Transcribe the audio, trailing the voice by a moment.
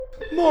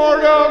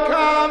Mortal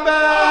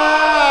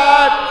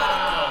Kombat!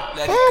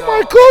 Oh,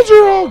 my clothes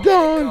are all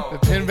gone. The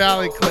Pin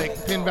Valley Clique,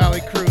 Pin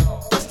Valley Crew.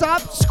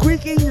 Stop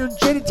squeaking your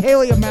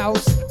genitalia,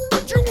 mouse.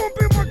 You won't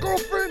be my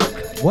girlfriend.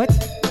 What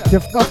the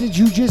fuck did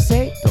you just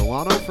say?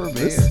 Delano for mayor.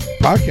 This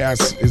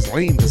podcast is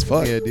lame as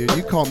fuck. Yeah, dude,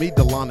 you call me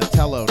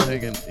Delonatello,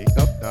 nigga.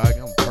 Up, dog,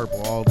 I'm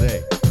purple all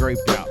day.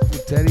 Graped out.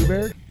 Teddy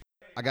bear?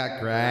 I got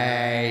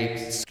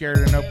grapes. Scared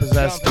of no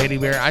possessed teddy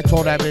bear. I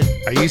told that bitch.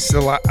 I used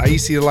to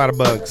see a lot of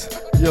bugs.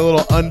 You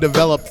little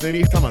undeveloped thing.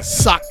 I'm gonna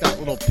sock that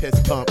little piss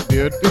pump,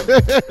 dude.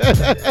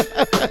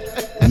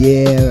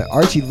 Yeah,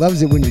 Archie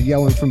loves it when you're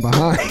yelling from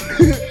behind.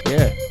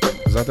 Yeah,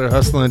 I was out there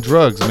hustling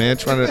drugs, man,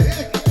 trying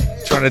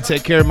to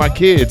take care of my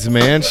kids,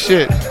 man.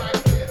 Shit. I'm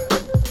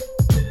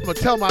gonna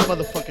tell my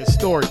motherfucking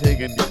story,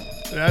 nigga.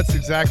 That's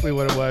exactly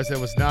what it was. It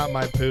was not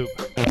my poop.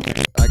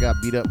 I got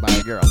beat up by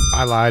a girl.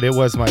 I lied. It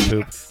was my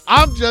poop.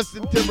 I'm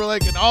Justin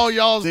Timberlake, and all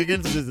y'all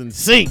niggas is in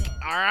sync.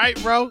 All right,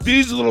 bro?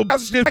 These little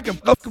bastards, I can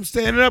fuck them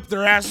standing up,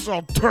 their asses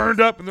all turned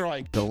up, and they're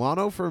like,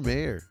 Delano for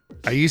mayor.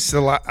 I used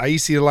to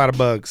see a lot of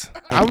bugs.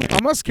 I'm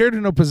not scared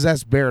of no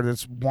possessed bear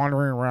that's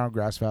wandering around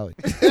Grass Valley.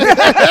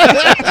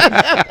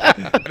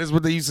 That is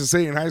what they used to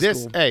say in high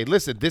school. Hey,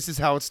 listen, this is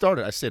how it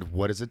started. I said,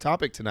 what is the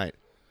topic tonight?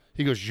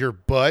 He goes, your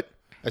butt.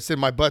 I said,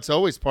 my butt's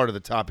always part of the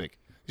topic.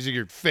 He said,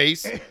 your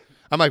face.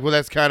 I'm like, well,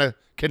 that's kind of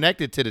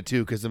connected to the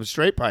two because I'm a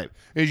straight pipe.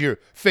 Is your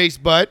face,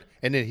 butt,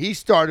 and then he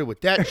started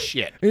with that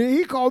shit.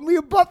 He called me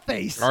a butt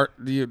face.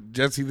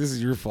 Jesse, this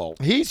is your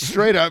fault. He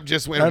straight up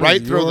just went That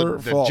right is through your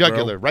the fault,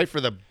 jugular, bro. right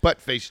for the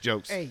butt face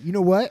jokes. Hey, you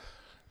know what?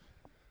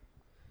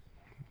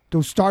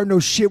 Don't start no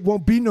shit,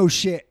 won't be no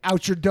shit.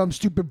 Out your dumb,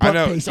 stupid I butt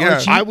know. face, Yeah.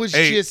 Archie. I was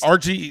Hey, just,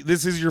 Archie,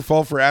 this is your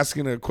fault for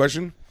asking a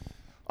question.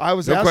 I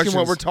was No asking what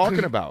questions. we're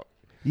talking about.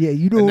 Yeah,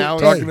 you know. And now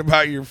hey, Talking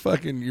about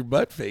your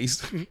butt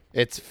face.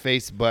 It's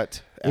face,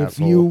 butt, if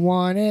asshole. you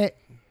want it,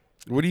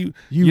 What do you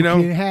you know?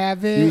 can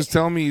have it. He was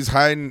telling me he's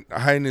hiding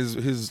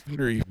his.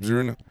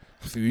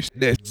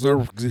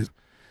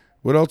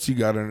 What else you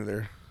got under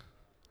there?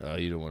 Oh,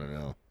 you don't want to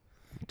know.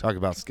 Talk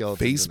about skeletons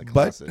Face, in the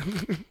butt. closet.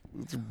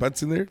 With your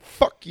butts in there.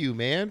 Fuck you,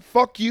 man.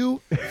 Fuck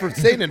you for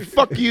saying and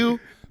fuck you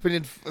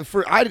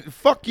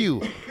fuck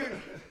you.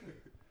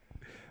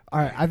 All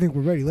right, I think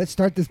we're ready. Let's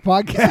start this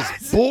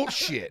podcast.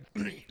 Bullshit.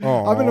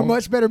 I'm in a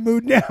much better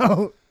mood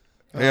now.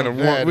 We had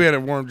to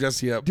warm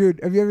Jesse up. Dude,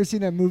 have you ever seen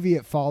that movie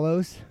It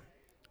Follows?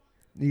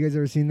 You guys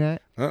ever seen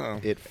that?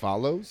 It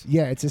follows.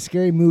 Yeah, it's a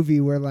scary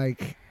movie where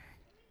like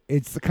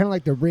it's kind of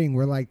like The Ring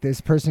where like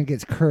this person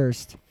gets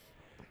cursed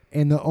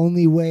and the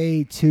only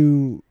way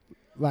to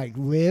like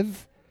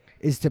live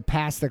is to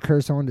pass the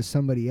curse on to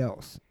somebody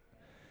else.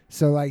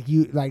 So like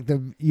you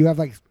have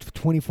like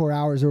 24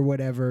 hours or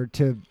whatever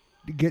to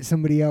get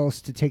somebody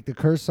else to take the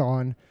curse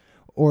on,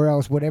 or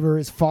else whatever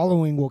is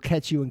following will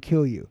catch you and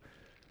kill you.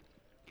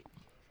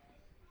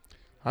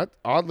 That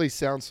oddly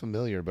sounds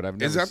familiar, but I've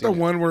never Is that seen the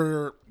one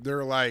where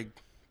they're like,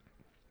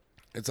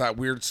 it's that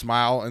weird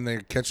smile and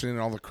they're catching in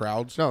all the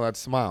crowds? No, that's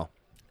Smile.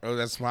 Oh,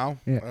 that smile?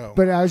 Yeah. Oh.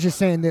 But I was just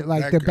saying that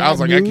like the bad I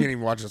was like, mood, I can't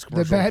even watch this the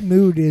commercial. bad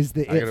mood is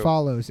that I It gotta-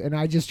 Follows, and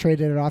I just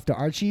traded it off to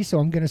Archie, so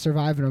I'm gonna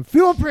survive, and I'm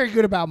feeling pretty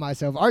good about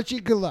myself. Archie,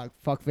 good luck,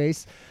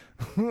 fuckface.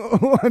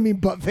 I mean,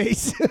 butt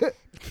face,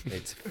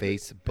 It's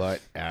face,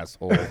 butt,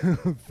 asshole.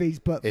 face,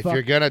 butt, If fuck,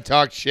 you're gonna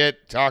talk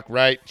shit, talk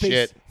right face,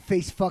 shit.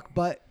 face, fuck,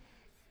 butt.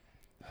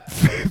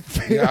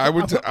 Yeah, I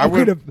went to- I I'm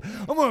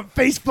went- gonna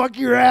face fuck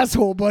your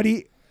asshole,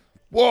 buddy.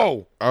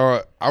 Whoa.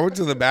 I went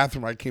to the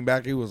bathroom. I came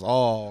back. It was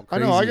all I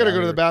crazy. know. I gotta out go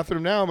to the here.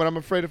 bathroom now, but I'm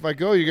afraid if I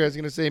go, you guys are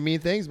gonna say mean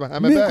things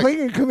behind my Me and back. Clay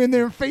can come in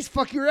there and face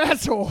fuck your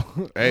asshole.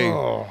 Hey,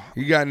 Oh.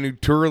 you got new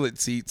toilet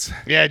seats.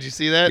 Yeah, did you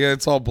see that? Yeah,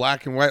 it's all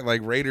black and white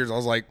like Raiders. I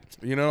was like,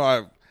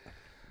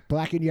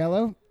 Black and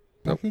yellow.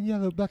 Black and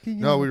yellow. Black and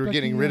yellow. No, we were black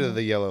getting and rid yellow. of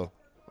the yellow.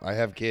 I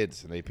have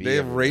kids, and they pee. they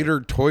have everywhere.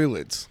 Raider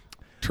toilets.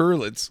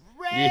 Turlets.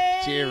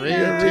 Yeah, Raider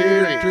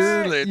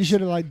Raider. toilets. You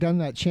should have like done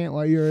that chant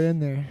while you were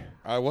in there.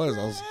 I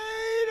was.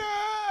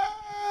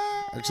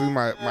 Actually,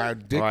 my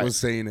dick Right. was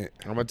saying it.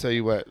 I'm gonna tell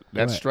you what.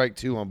 That's What? strike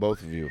 2 on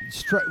both of you.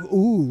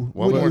 Ooh.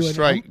 One what, are more you an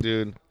strike, ump-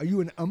 dude. Are you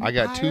an umpire? I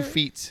got 2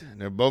 feet,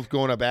 and they're both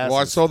going up asses. Well,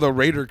 I saw the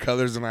Raider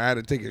colors and I had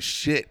to take a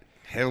shit.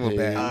 Hella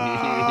bad.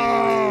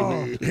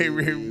 Hey,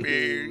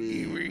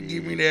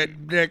 give me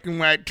that black and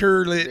white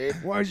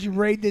turlet. Why'd you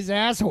raid this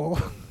asshole?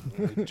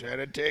 Trying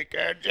to take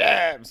our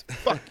jabs.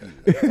 Fuck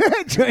you.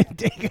 Trying to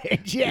take a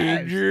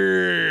jab.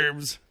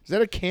 Germs. Is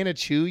that a can of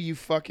chew, you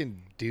fucking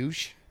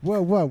douche?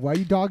 What? Why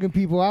you dogging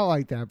people out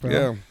like that, bro?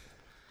 Yeah.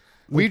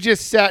 We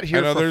just sat I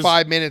here know for there's-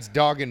 5 minutes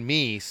dogging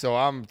me, so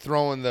I'm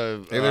throwing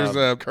the Hey, there's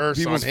curse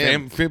people's on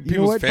him.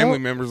 people's what, family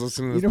bro? members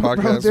listening to You this know what,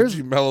 bro? podcast. There's- Would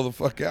you mellow the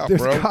fuck out, There's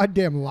bro?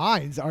 goddamn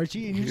lines,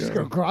 Archie, and you're just Yeah.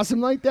 gonna cross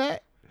them like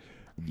that?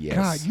 Yes.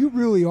 God, you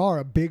really are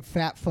a big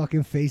fat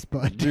fucking face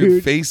butt, Dude,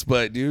 dude. face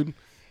butt, dude.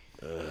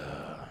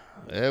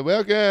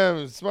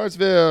 Welcome,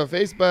 Smartsville,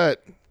 face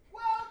butt.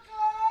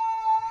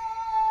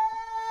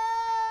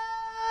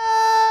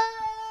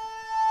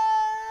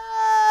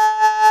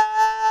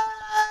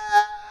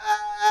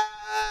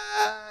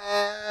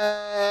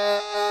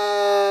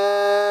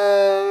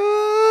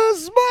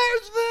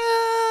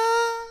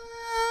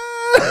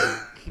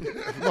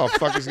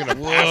 Motherfucker's gonna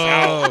pass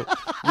out.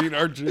 Whoa. Me and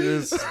Archie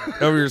is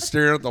over here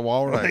staring at the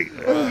wall. We're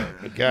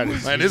like, God,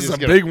 man, this is a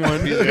big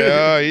one.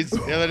 He's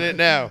feeling it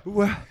now.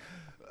 Well,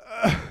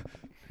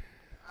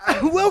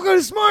 welcome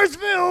to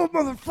Smartsville,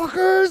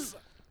 motherfuckers.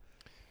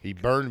 He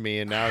burned me,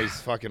 and now he's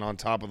fucking on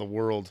top of the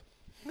world.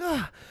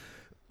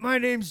 My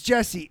name's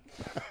Jesse,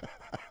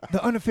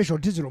 the unofficial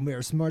digital mayor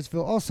of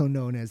Smartsville, also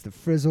known as the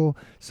Frizzle.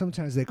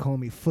 Sometimes they call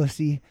me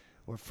Fussy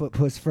or Foot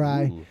Puss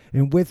Fry. Ooh.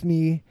 And with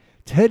me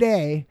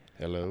today,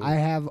 Hello. I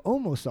have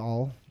almost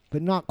all,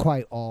 but not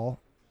quite all,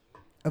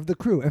 of the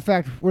crew. In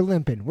fact, we're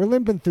limping. We're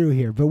limping through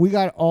here, but we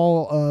got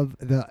all of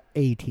the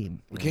A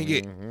team. we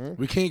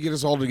can't get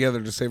us all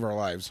together to save our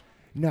lives.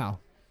 No.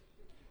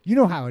 You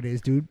know how it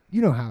is, dude.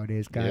 You know how it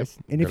is, guys.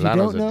 Yep. And if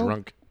Delano's you don't a know,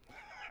 drunk.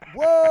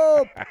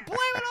 whoa,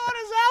 blame it on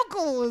his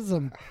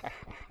alcoholism.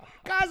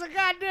 Guy's a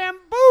goddamn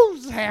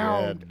booze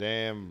hound. Yeah,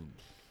 damn.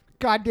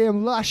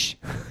 Goddamn lush.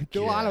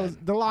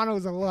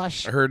 Delano's a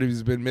lush. I heard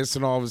he's been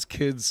missing all of his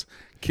kids'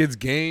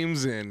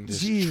 games and Just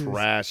Jesus.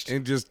 trashed.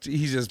 and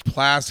he's just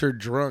plastered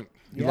drunk.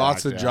 He Yeah.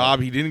 lost a Blacked job.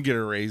 He didn't get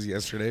a raise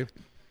yesterday.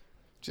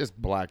 Just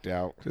blacked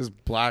out. Just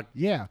black,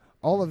 Yeah,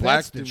 all of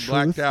that's blacked the and truth.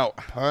 blacked out.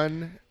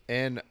 Pun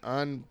and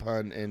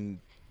unpun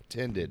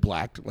intended.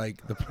 Blacked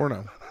like the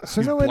porno.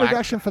 So He's no black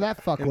introduction for that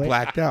and fuckwit.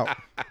 blacked out.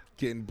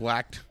 Getting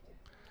blacked.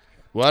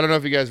 Well, I don't know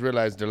if you guys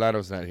realize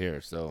Delano's not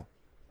here, so.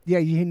 Yeah,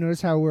 you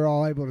notice how we're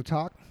all able to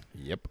talk?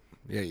 Yep.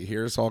 Yeah, you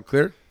hear us all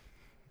clear?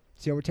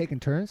 See how we're taking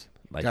turns?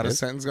 Like Got a this.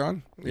 sentence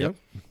gone? Yep.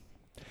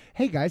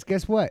 Hey, guys,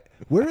 guess what?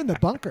 We're in the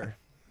bunker.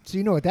 So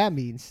you know what that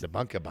means. The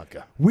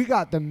bunka. We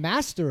got the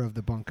master of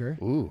the bunker.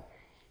 Ooh.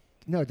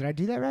 No, did I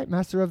do that right?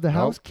 Master of the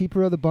house,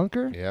 keeper of the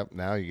bunker. Yep,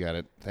 now you got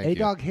it. Thank you.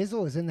 A-Dog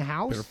Hizzle is in the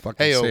house. Better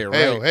fucking Heyo, say it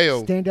heyo, right.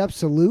 heyo. Stand up,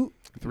 salute.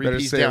 Better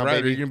Three-piece say down, it right, or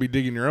baby. you're gonna be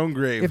digging your own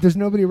grave. If there's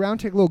nobody around,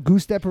 take a little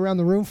goose step around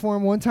the room for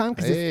him one time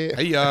because it's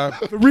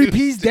Hey, 3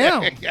 P's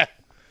down. yeah.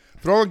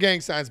 Throwing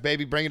gang signs,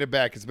 baby. Bringing it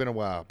back. It's been a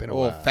while.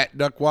 Oh, fat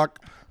duck walk.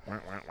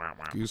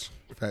 Goose,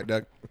 fat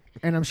duck.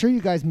 And I'm sure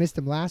you guys missed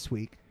him last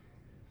week.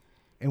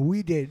 And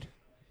we did.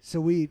 So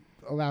we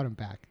allowed him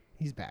back.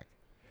 He's back.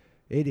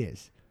 It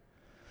is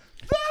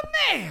the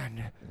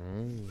man,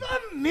 the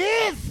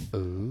myth, the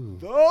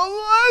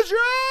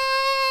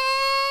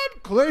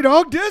legend, Clay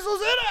Dog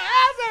Dizzle's in the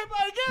house,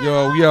 everybody.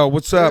 Get Yo,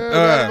 what's up?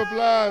 round of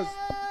applause.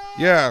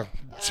 Yeah,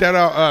 shout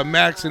out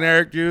Max and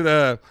Eric, dude.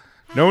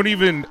 No one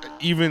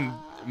even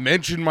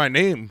mentioned my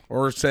name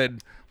or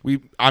said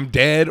I'm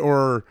dead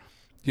or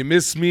you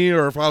missed me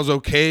or if I was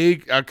okay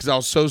because I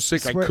was so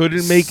sick I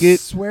couldn't make it.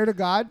 Swear to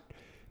God,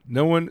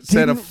 No one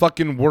said a Didn't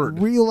fucking word.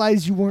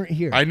 realize you weren't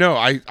here. I know.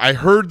 I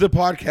heard the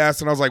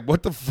podcast and I was like,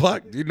 what the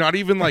fuck, dude? Not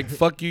even like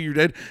fuck you, you're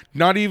dead.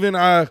 Not even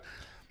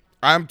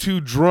I'm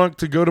too drunk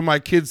to go to my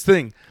kid's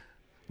thing.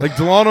 Like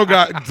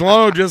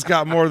Delano just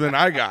got more than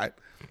I got.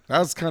 That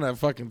was kind of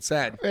fucking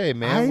sad. Hey,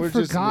 man. I we're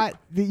forgot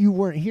that you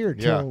weren't here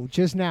till Yeah.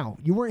 just now.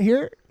 You weren't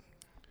here?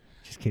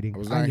 Just kidding. I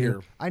was not knew.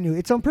 here. I knew.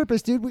 It's on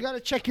purpose, dude. We got to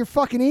check your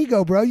fucking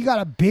ego, bro. You got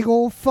a big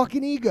old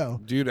fucking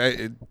ego.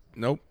 Dude,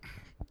 nope.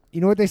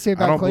 You know what they say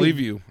about I don't Clayton? believe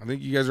you. I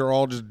think you guys are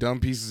all just dumb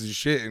pieces of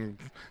shit and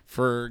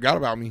forgot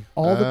about me.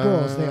 All the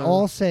girls, they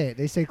all say it.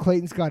 They say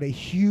Clayton's got a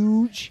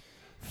huge,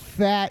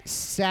 fat,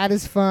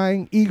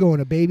 satisfying ego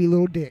and a baby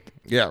little dick.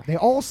 Yeah. They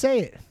all say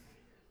it.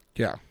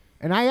 Yeah.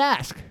 And I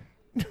ask.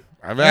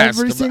 I've asked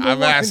single one.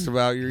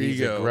 about your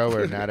He's ego. a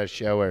grower, not a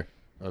shower.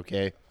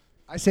 Okay.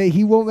 I say,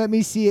 he won't let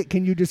me see it.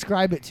 Can you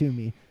describe it to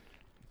me?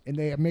 And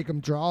they make him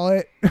draw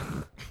it.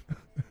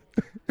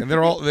 And they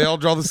all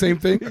draw the same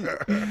thing?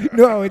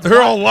 No, it's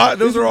They're all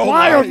those are all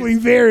wildly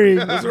lies. varying.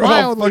 Those are all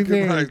Wildly fucking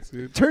varying. lies,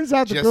 dude. Turns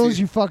out the Jesse- girls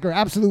you fuck are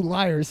absolute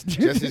liars.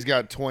 Jesse's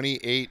got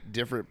 28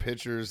 different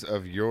pictures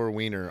of your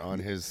wiener on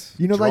his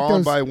You know, drawn like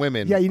those by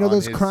women. Yeah, you know on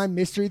those his- crime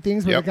mystery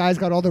things where Yep. the guy's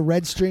got all the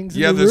red strings.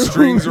 in Yeah, the the room?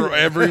 strings are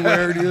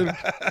everywhere, dude.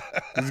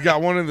 He's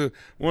got one that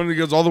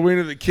goes all the way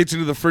into the kitchen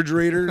to the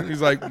refrigerator. And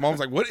he's like, Mom's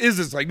like, what is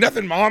this? Like,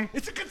 nothing, Mom.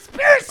 It's a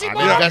conspiracy, I'm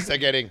Mom.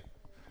 investigating.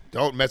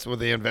 Don't mess with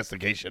the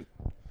investigation.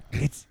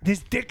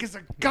 This dick is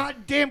a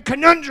goddamn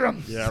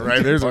conundrum. Yeah,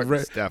 right. There's a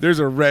Important stuff. there's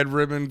a red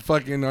ribbon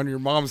fucking on your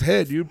mom's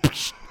head, dude.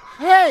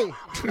 Hey,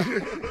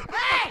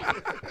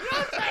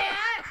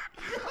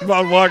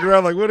 Mom walking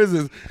around like, what is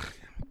this?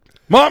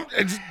 Mom,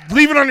 just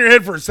leave it on your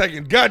head for a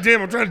second. God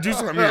damn, I'm trying to do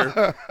something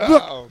here.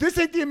 look, this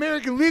ain't the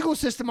American legal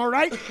system, all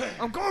right?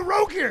 I'm going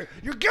rogue here.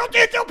 You're guilty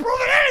until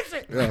proven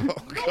innocent. No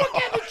one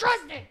can be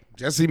trusted.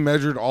 Jesse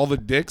measured all the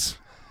dicks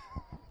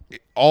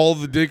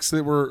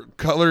that were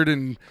colored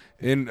and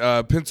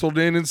penciled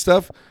in and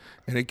stuff,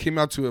 and it came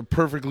out to a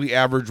perfectly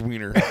average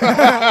wiener.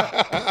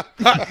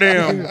 Hot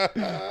damn.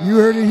 You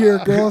heard it here,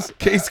 girls.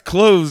 Case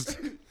closed.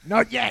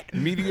 Not yet.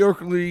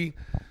 Mediocrely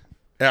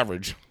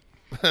average.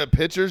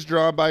 Pictures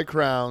drawn by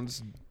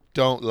crowns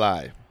don't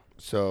lie.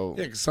 So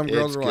Yeah, because some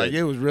girls it's were like, good.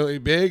 it was really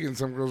big, and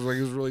some girls were like,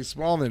 it was really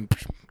small, and then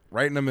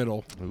right in the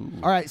middle.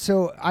 All right,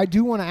 so I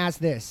do want to ask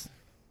this.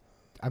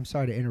 I'm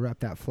sorry to interrupt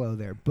that flow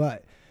there,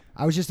 but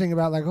I was just thinking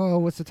about like, oh,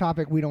 what's the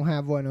topic? We don't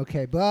have one.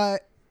 Okay,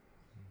 but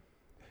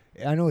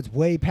I know it's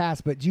way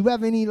past, but do you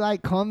have any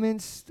like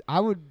comments?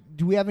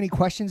 do we have any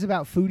questions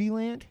about Foodie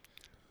Land?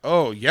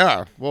 Oh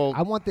yeah. Well,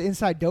 I want the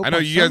inside dope. I know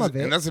on you some guys, of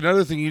it. and that's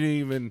another thing you didn't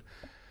even.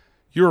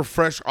 You were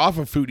fresh off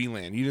of Foodie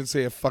Land. You didn't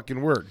say a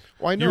fucking word.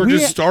 Well, I know. You were We-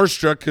 just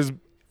starstruck because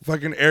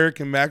fucking Eric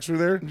and Max were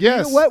there.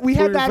 Yes. You know what? We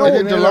had that Fucking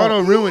old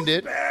Delano ruined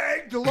it.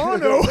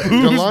 Delano.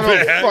 Delano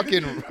bad?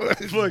 fucking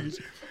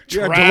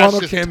Yeah, trash Delano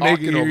just can't make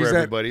it talking here. over He's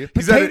everybody.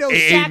 He's at an Potato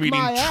AA sack meeting,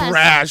 my ass.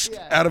 trashed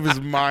Yeah. out of his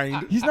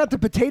mind. He's not the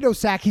potato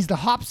sack. He's the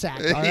hop sack.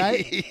 All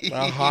right.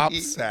 A hop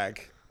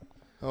sack.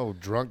 Oh,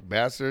 drunk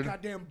bastard.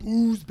 Goddamn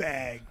booze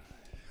bag.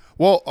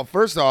 Well,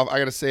 first off, I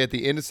got to say at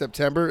the end of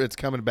September, it's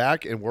coming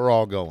back and we're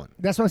all going.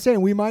 That's what I'm saying.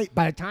 We might,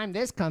 by the time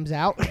this comes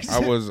out. I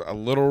was a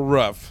little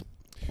rough.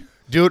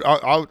 Dude,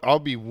 I'll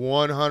be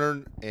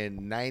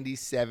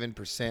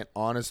 197%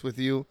 honest with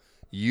you.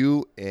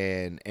 You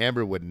and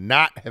Amber would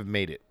not have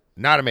made it.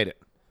 Not have made it.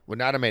 Would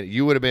not have made it.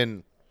 You would have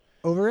been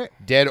Over it.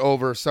 dead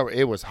over summer.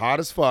 It was hot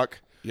as fuck.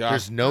 Yeah.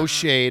 There's no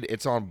shade.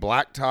 It's on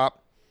blacktop.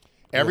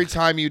 Every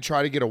time you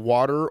try to get a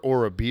water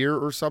or a beer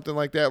or something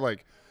like that,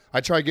 like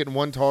I try getting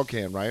one tall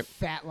can, right?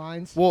 Fat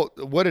lines. Well,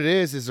 what it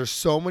is there's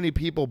so many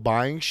people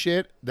buying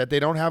shit that they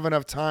don't have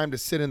enough time to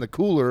sit in the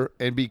cooler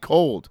and be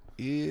cold.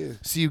 Yeah.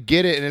 So you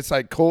get it and it's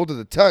like cold to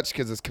the touch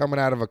because it's coming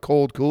out of a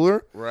cold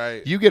cooler.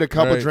 Right. You get a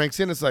couple Right. drinks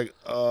in, it's like,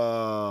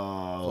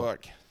 oh.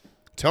 Fuck.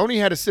 Tony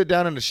had to sit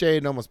down in the shade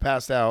and almost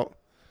passed out.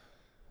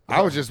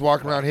 I was just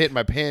walking around hitting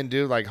my pen,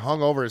 dude, like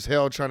hung over as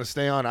hell trying to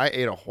stay on. I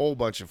ate a whole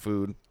bunch of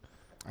food.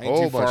 I ain't Whole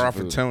too bunch far of off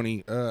of food.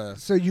 Tony.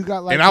 So you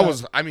got like. And I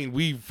was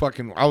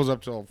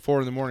up till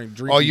 4 a.m.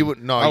 drinking. Oh, you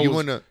would- no, I you was-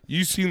 wouldn't have-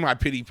 You seen my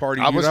pity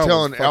party? I dude. was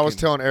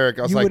telling Eric,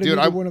 I was You like, would have dude,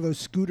 needed one of those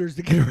scooters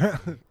to get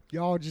around.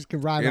 Y'all just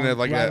can ride on,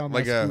 like ride a on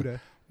like my a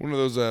scooter. one of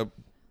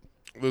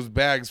those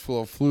bags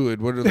full of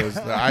fluid. What are those?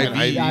 The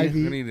IV. IV. I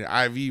need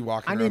an IV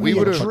walking I around. need We me a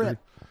would've- drip.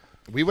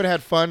 we would have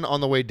had fun on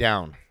the way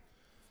down.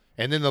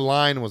 And then the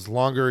line was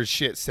longer as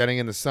shit, setting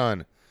in the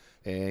sun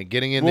and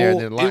getting in there. And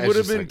then it would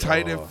have been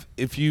tight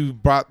if you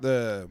brought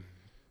the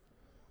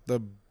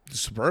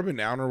Suburban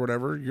down or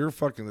whatever. You're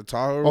fucking the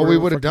Tahoe. Oh, we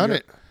would have done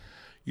it.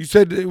 You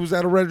said it was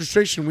out of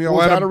registration. We all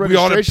was had out of we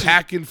all had to registration.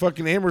 pack in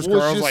fucking Amber's Well,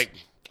 car. I it's was just-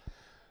 like,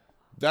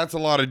 that's a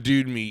lot of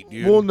dude meat,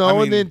 dude. Well, no, I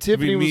and mean, then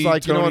Tiffany was me,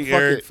 like, you know Tony, what,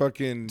 fuck Eric, it.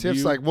 fucking Tiff's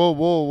you. like,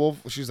 whoa.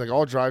 She's like,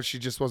 I'll drive. She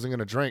just wasn't going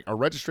to drink. Our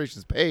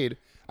registration's paid.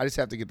 I just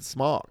have to get the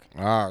smog.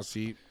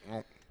 See.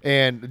 Oh,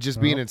 And just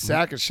being in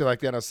SAC and shit like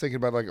that, I was thinking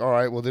about like, all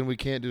right, well, then we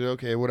can't do it.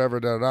 Okay, whatever,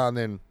 da-da-da. And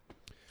then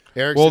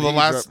Eric Well,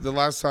 said the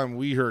last time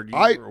we heard you,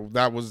 I-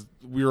 that was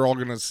we were all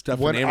gonna stuff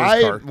when in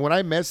Amber's car. when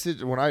I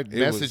messaged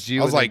was-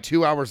 you, I was and then like-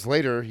 2 hours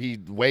later, he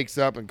wakes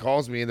up and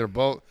calls me, and they're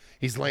both.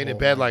 He's laying in Oh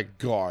bed my like,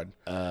 God,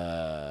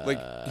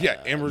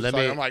 Amber's like,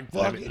 I'm like,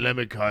 fuck it. let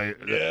me call you.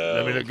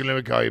 Let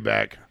me call you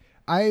back.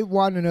 I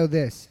want to know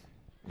this.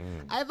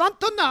 Mm. I want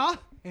to know,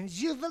 and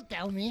you will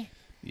tell me,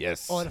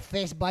 Yes. or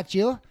face but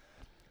you.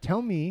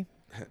 Tell me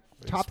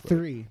top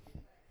three.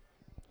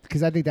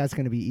 Because I think that's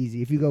going to be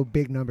easy. If you go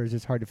big numbers,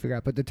 it's hard to figure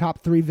out. But the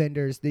top 3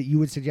 vendors that you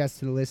would suggest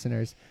to the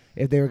listeners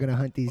if they were going to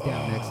hunt these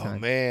down next Oh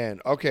time.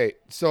 man. Okay.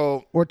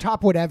 So Or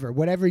top whatever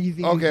you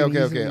think. Okay.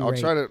 I'll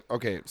try to.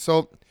 Okay,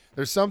 so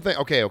there's something.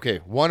 Okay.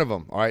 One of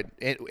them. All right,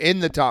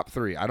 in the top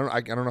 3. I don't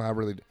know how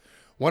really.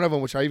 One of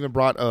them, which I even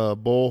brought a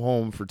bowl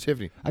home for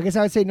Tiffany. I guess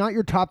I would say not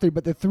your top 3,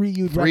 but the 3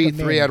 you'd recommend.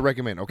 Three I'd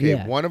recommend. Okay,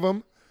 Yeah. one of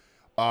them.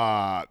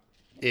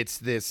 It's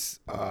this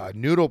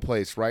noodle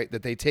place, right?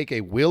 That they take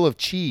a wheel of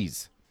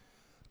cheese,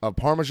 of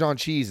Parmesan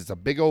cheese. It's a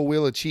big old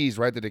wheel of cheese,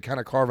 right? That they kind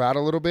of carve out a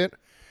little bit.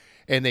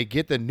 And they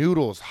get the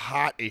noodles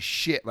hot as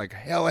shit, like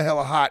hella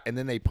hot, and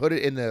then they put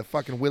it in the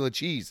fucking wheel of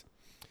cheese.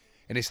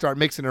 And they start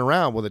mixing it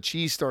around. Well, the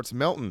cheese starts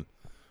melting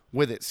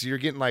with it. So you're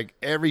getting like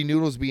every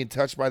noodle's being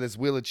touched by this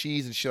wheel of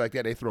cheese and shit like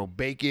that. They throw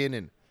bacon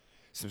and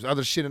some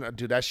other shit in it.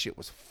 Dude, that shit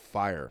was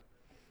fire.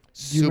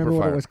 Do you remember Super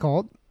what fire. it was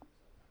called?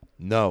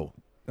 No.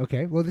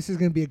 Okay, well, this is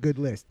going to be a good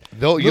list.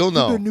 You'll Look for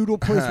know. the noodle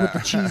place with the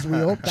cheese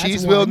wheel. That's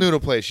Cheese wheel one. noodle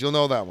place. You'll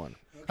know that one.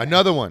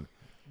 Another one.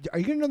 Are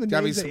you going to know the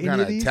Gotta be names of some any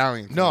kind of of these?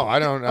 Italian. No, I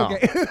don't know.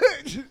 Okay.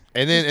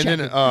 And then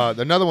Just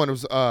another one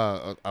was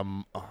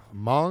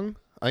Hmong.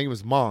 I think it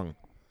was Hmong.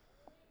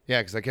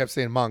 Yeah, because I kept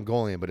saying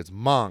Mongolian, but it's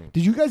Hmong.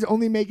 Did you guys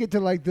only make it to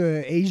like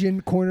the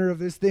Asian corner of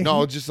this thing?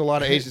 No, just a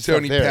lot of Asian stuff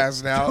Tony there.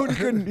 passed out. Tony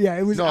couldn't. Yeah,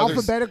 it was No, there's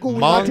alphabetical. We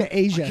got Hmong- to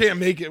Asia. Can't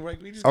make it.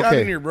 Like, we just got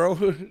Okay. in here, bro.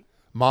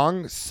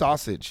 Hmong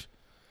sausage.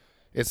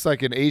 It's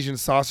like an Asian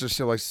sausage.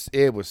 So like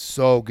it was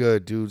so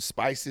good, dude.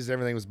 Spices,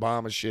 everything was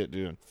bomb as shit,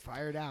 dude.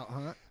 Fired out,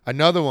 huh?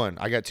 Another one.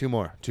 I got two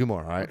more.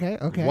 All right.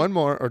 Okay. One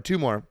more or two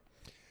more.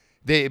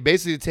 They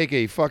basically take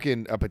a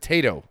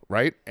potato,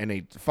 right, and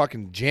they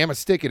fucking jam a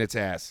stick in its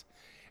ass,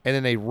 and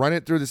then they run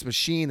it through this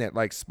machine that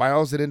like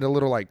spirals it into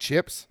little like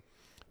chips.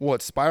 Well,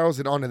 it spirals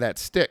it onto that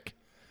stick,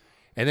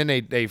 and then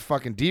they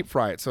fucking deep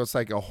fry it. So it's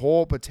like a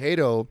whole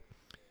potato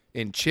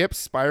in chips,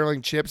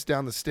 spiraling chips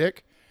down the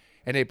stick,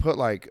 and they put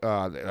like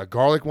a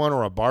garlic one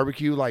or a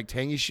barbecue like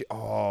tangy shit.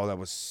 Oh, that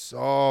was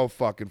so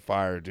fucking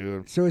fire,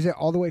 dude. So is it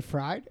all the way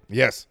fried?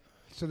 Yes.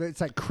 So that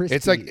it's like crispy.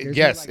 It's like There's no,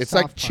 yes, it's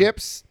like soft part.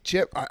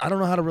 chips. I don't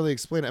know how to really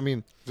explain it. I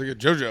mean, It's like a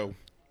JoJo.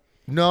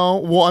 No,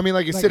 well, I mean,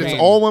 like I said, it's man,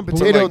 all one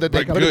potato like- that they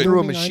like put good. it through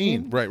a Blooming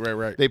machine. onion?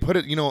 Right. They put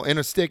it, in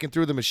a stick and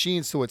through the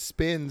machine, so it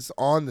spins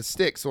on the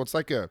stick. So it's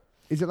like a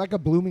Is it like a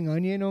blooming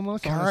onion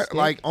almost? On a kind, stick?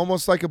 like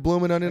almost like a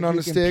blooming onion Like on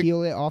you a can stick.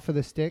 Peel it off of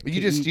the stick. You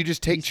to just eat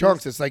take pieces?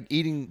 chunks. It's like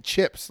eating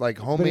chips, like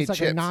But homemade it's like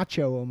chips. a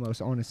nacho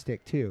almost on a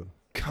stick too.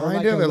 Or Kind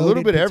like of a little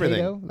loaded bit of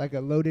potato, everything. like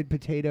a loaded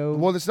potato.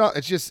 Well, it's not.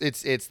 It's just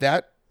it's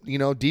that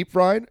deep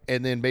fried,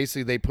 and then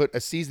basically they put a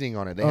seasoning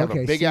on it. They have a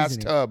Okay, big ass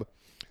seasoning. tub.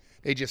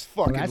 They just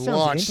fucking that sounds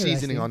launch interesting.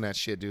 seasoning on that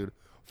shit, dude.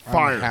 I'm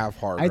Fire. half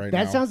hard I, right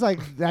that now. sounds like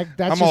that.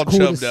 That's I'm just all cool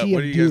to chubbed up. see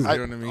What him do you do. guys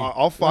doing to me?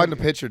 I'll find the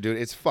picture, dude.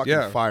 It's fucking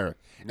Yeah. fire.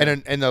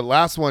 And the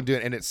last one,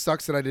 dude, and it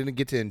sucks that I didn't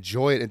get to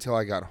enjoy it until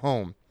I got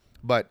home.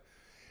 But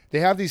they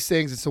have these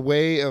things. It's a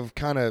way of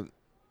kind of,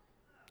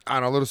 I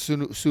don't know, a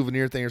little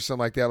souvenir thing or something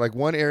like that. Like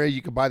one area,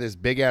 you could buy this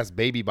big ass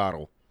baby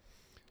bottle,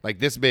 like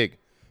this big,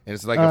 and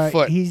it's like a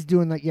foot. He's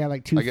doing like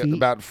 2 Like feet.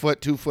 about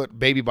 2 foot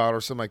baby bottle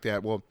or something like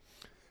that. Well,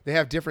 they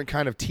have different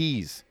kind of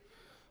teas,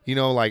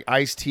 like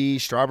iced tea,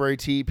 strawberry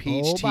tea,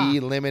 peach Oba. tea,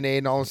 lemonade,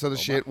 and all this other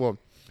shit. Well,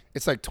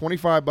 it's like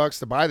 $25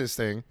 to buy this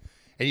thing,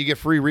 and you get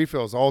free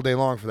refills all day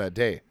long for that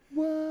day.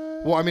 What?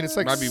 Well, I mean, it's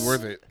like Might be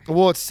worth it.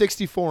 Well, it's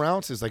 64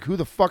 ounces. Like, who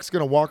the fuck's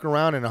gonna walk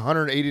around in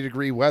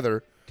 180-degree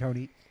weather?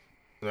 Tony.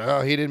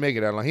 Oh, he didn't make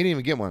it out long. He didn't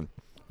even get one.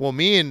 Well,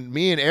 me and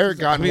Eric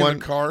got Me in one.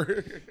 the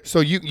car. So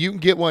you can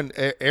get one.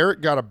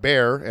 Eric got a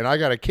bear, and I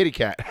got a kitty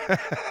cat.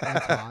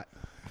 That's hot.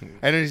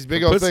 And it's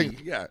big old Pussy.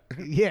 thing. Yeah.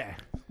 Yeah.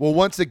 Well,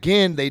 once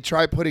again, they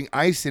try putting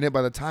ice in it.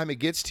 By the time it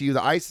gets to you,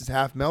 the ice is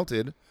half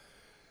melted.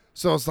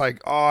 So it's like,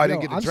 oh, I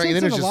didn't get to I'm drink. And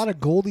then sensing it's a just lot of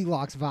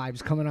Goldilocks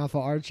vibes coming off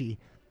of Archie.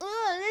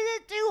 Oh,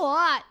 this is too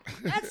hot.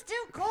 That's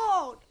too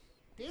cold.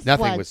 This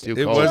nothing one- was too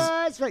It cold. was.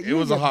 That's right. It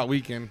was a hot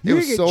weekend. You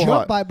was get so jumped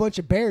hot. by a bunch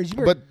of bears. You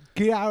better But-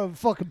 get out of a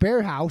fucking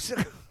bear house.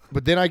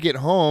 But then I get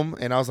home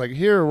and I was like,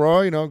 "Here,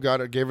 Roy,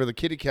 gave her the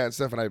kitty cat and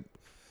stuff." And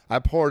I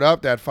poured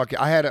up that fucking.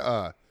 I had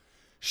a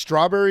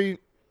strawberry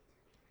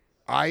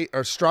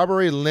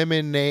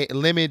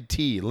lemon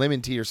tea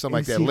or something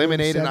like that. Seafood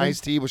Lemonade and 7?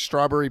 iced tea with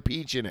strawberry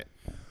peach in it.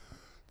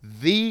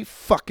 The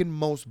fucking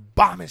most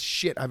bombest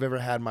shit I've ever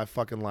had in my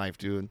fucking life,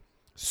 dude.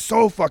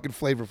 So fucking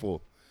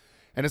flavorful,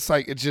 and it's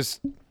like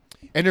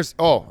and there's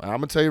I'm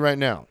gonna tell you right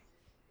now,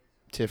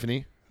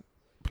 Tiffany,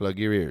 plug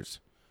your ears.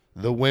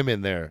 The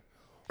women there.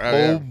 Oh,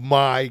 yeah. Oh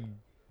my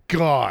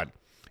God.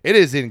 It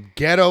is in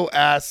ghetto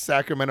ass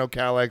Sacramento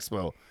Cal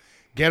Expo.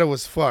 Ghetto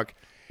as fuck.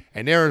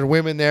 And there are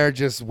women there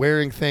just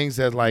wearing things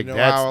that like You know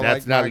how I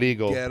that's like not my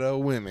legal. Ghetto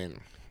women.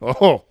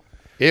 Oh,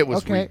 it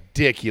was Okay.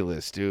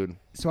 ridiculous, dude.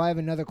 So I have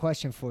another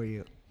question for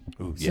you.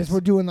 Ooh, Since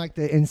we're doing like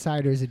the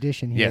insiders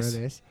edition here Yes.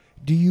 of this,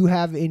 do you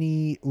have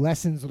any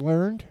lessons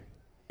learned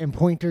and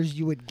pointers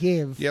you would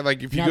give? Yeah,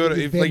 like if you now go that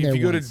to you've been if there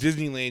you go to once?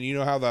 Disneyland, you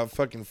know how the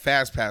fucking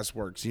fast pass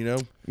works. You know.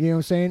 You know what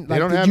I'm saying? They Like,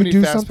 don't did have you any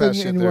do fast something pass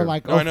shit and there. we're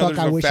like, No, oh I know fuck, there's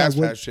I no wish I fast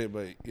would. pass shit,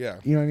 but yeah.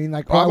 You know what I mean?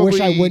 Like, oh, I wish I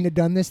Probably- wouldn't have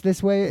done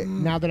this way.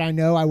 Now that I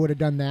know, I would have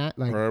done that.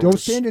 Like, Or don't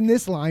was- stand in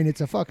this line. It's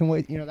a fucking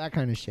way. You know, that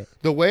kind of shit.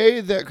 The way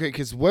that,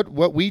 because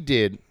what we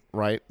did,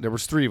 right? There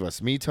was 3 of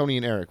us, me, Tony,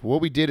 and Eric. What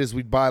we did is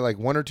we'd buy like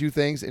 1 or 2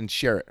 things and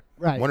share it.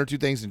 Right. 1 or 2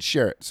 things and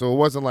share it. So it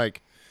wasn't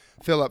like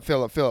fill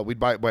up. We'd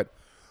buy it. But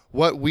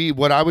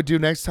what I would do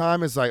next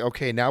time is like,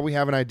 okay, now we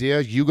have an idea.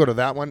 You go to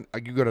that one.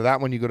 You go to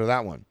that one. You go to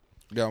that one.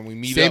 Yeah, we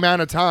meet Same up.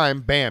 amount of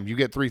time. Bam, you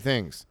get 3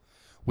 things.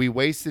 We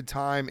wasted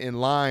time in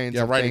lines.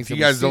 Yeah, of right. things If you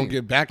that we've guys don't seen.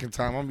 get back in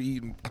time, I'm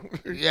eating.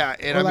 Yeah,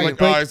 and Or I mean,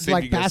 like, oh, I break, see if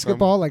like you get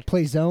basketball, like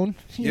play zone.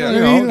 You Yeah, know you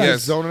what I know, mean? Like, yeah,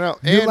 zoning out.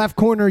 your And left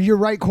corner, your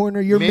right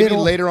corner, your maybe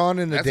middle. later on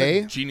in the That's day,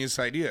 a genius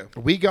idea.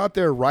 we got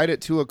there right at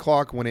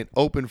 2:00 when it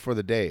opened for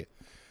the day,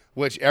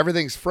 which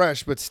everything's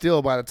fresh, but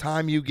still, by the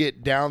time you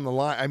get down the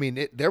line, I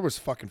mean, there was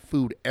fucking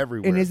food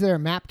everywhere. And is there a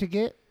map to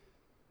get?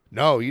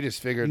 No, you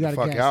just figured You the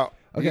gotta fuck guess. out.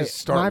 You Okay, just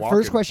start my walking.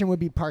 first question would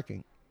be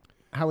parking.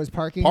 How is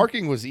parking?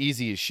 Parking was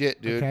easy as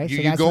shit, dude. Okay, so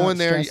you that's go not in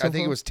there. I stressful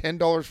think it for- was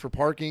 $10 for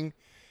parking,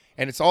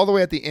 and it's all the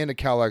way at the end of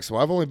Cal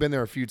Expo. I've only been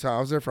there a few times. I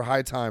was there for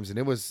high times, and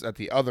it was at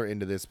the other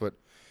end of this. But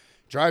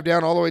drive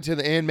down all the way to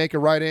the end, make a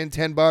right in,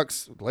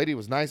 $10. The lady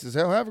was nice as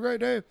hell. Have a great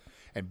day,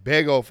 and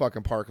big old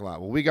fucking parking lot.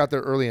 Well, we got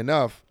there early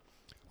enough,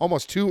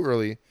 almost too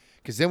early,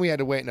 because then we had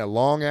to wait in a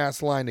long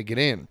ass line to get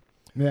in.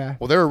 Yeah.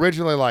 Well, they're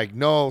originally like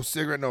no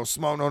cigarette, no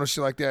smoke, no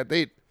shit like that.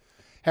 They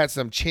had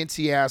some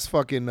chintzy ass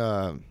fucking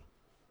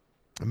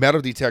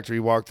metal detector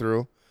you walk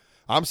through.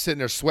 I'm sitting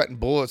there sweating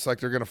bullets like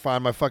they're gonna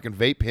find my fucking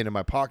vape pen in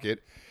my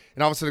pocket,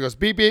 and all of a sudden it goes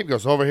beep beep,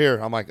 goes over here.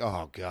 I'm like,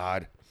 oh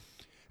god.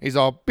 He's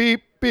all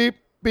beep beep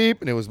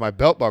beep, and it was my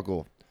belt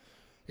buckle.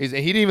 He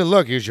didn't even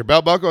look. He was your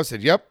belt buckle. I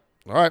said, yep.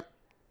 All right.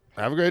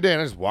 Have a great day.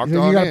 And I just walked You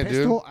on got a in,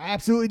 pistol? dude. I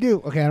absolutely do.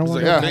 Okay, I don't He's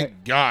want like, to. yeah.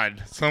 Thank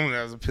God someone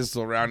has a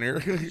pistol around here.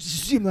 You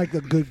seem like a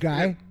good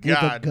guy with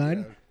a God,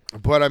 gun.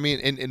 But I mean,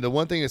 and the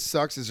one thing that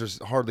sucks is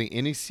there's hardly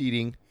any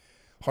seating,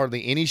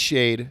 hardly any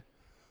shade.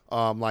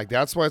 Like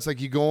that's why it's like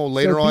you go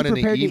later So be on in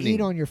the prepared to evening.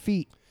 eat on your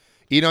feet.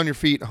 Eat on your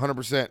feet,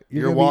 100%. You're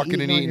You're gonna be walking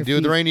eating and on eating, your dude.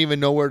 feet. There ain't even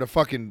nowhere to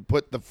fucking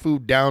put the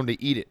food down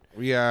to eat it.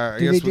 Yeah, I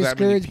Do guess they with that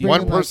many discourage people. One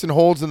bringing, like- person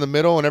holds in the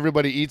middle and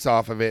everybody eats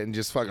off of it and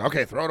just fuck.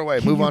 Okay, throw it away.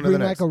 Can Move you on to the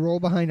bring next. like a roll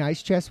behind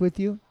ice chest with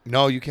you?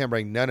 No, you can't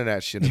bring none of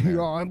that shit in Oh,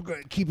 there. I'm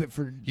gonna keep it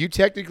for You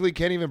technically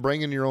can't even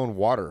bring in your own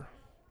water.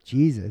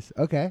 Jesus.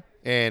 Okay.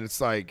 And it's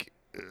like,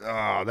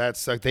 oh,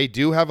 that's like they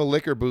do have a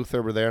liquor booth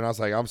over there, and I was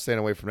like, I'm staying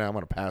away from that. I'm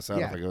gonna pass out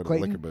if I go to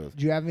Clayton, the liquor booth.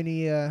 Do you have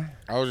any? I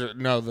was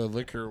no, the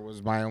liquor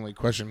was my only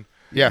question.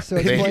 Yeah, So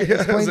they- explain, I was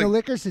explain the like-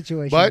 liquor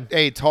situation. but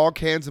hey, tall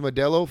cans of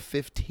Modelo,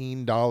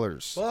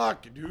 $15.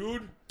 Fuck,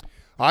 dude.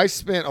 I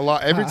spent a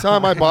lot every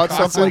time I bought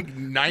Costs something. like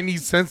 90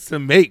 cents to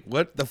make.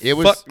 What the It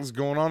fuck was- is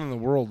going on in the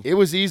world? It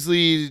was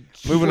easily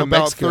Moving to about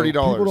Mexico. $30.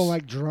 people don't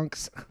like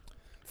drunks.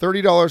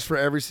 $30 for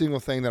every single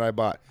thing that I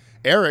bought.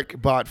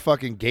 Eric bought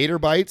fucking gator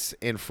bites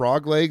and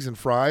frog legs and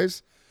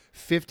fries,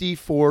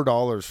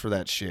 $54 for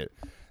that shit.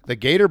 The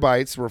gator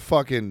bites were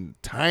fucking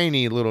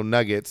tiny little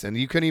nuggets, and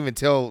you couldn't even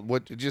tell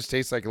what it just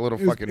tastes like a little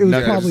It was- fucking it was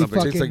nugget or probably something.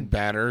 It tastes fucking- like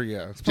batter.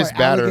 Yeah. Just Probably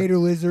batter. Alligator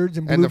lizards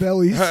and And blue the-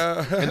 bellies.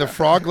 And the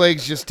frog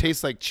legs just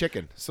taste like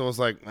chicken. So I was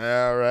like,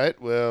 all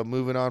right, well,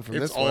 moving on from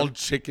It's this all one.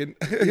 chicken.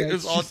 Yeah,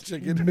 it's all just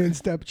chicken.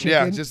 minced up chicken.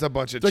 Yeah, just a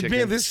bunch of It's like, chicken.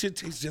 man, this shit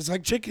tastes just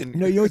like chicken.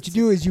 No, you know what you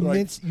do is you Like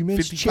mince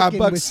 55 chicken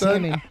bucks, with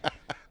son. salmon,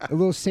 a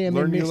little salmon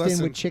Learn your mixed in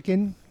lesson. with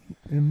chicken,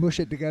 and mush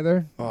it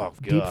together. Oh,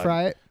 Deep God.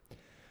 fry it.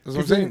 That's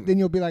what I'm 'Cause then, saying. then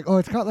you'll be like, oh,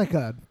 it's got like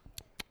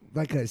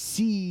a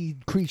sea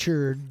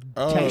creature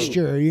Oh.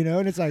 texture, you know,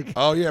 and it's like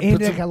Oh, yeah. and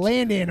Put like a some,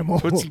 land animal.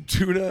 put some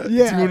tuna,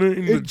 yeah, tuna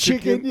in the and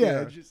chicken.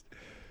 Yeah, just,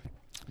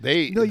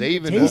 They no, they you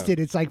even taste it.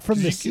 It's like from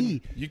you the can,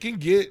 sea. You can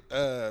get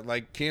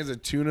like cans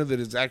of tuna that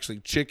is actually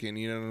chicken.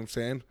 You know what I'm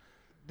saying?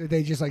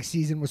 They just like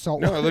season with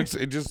salt No, water. it looks.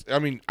 It just. I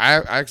mean, I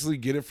actually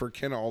get it for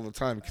Kenna all the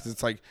time because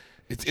it's like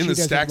it's in She the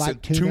doesn't stacks like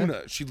of tuna?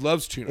 tuna. She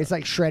loves tuna. It's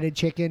like shredded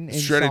chicken and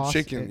Shredded sauce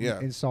chicken, and, yeah.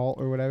 and salt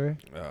or whatever.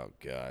 Oh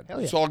God.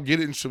 Hell yeah. So I'll get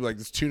it and she'll be like,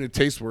 this tuna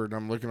tastes weird. And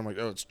I'm looking. I'm like,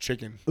 oh, it's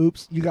chicken.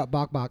 Oops, you got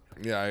bok bok.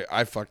 Yeah,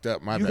 I fucked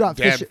up. My You bad. got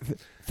Dad.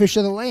 fish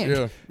of the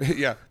land. Yeah,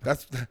 yeah.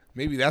 That's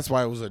maybe that's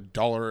why it was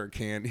 $1 a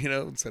can. You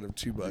know, instead of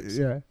 $2.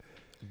 Yeah.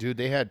 Dude,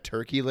 they had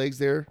turkey legs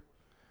there.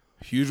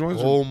 Huge ones.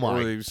 Oh or my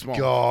were they small?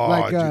 God.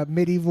 Like dude.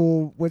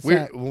 medieval. What's we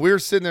that? we were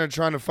sitting there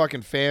trying to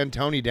fucking fan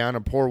Tony down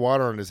and pour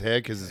water on his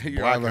head because it's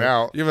You're blacking like,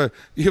 out. You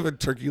have a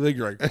turkey leg.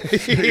 You're like,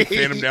 you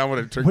fan him down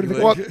with a turkey What if leg.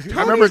 it- Well, Tony's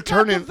I remember got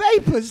turning. the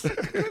vapors.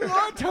 Good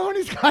Lord,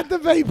 Tony's got the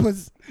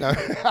vapors.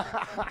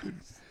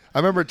 I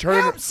remember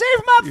turning. Help save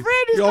my friend.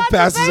 He's He all got the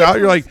passes out.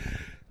 You're vapors. like,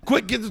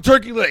 quick, get the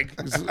turkey leg.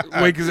 Just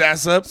wake his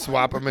ass up.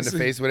 Swap him in the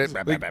face with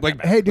it.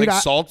 Like, Hey, dude,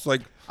 like salts.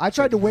 Like, I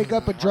tried to wake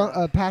up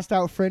a passed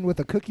out friend with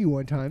a cookie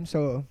one time,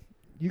 so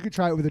you could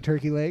try it with a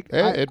turkey leg.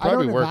 It'd I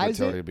probably don't work with advise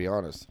Tony, it. to be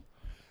honest.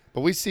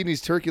 But we seen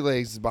these turkey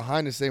legs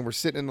behind us thing. We're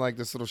sitting in like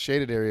this little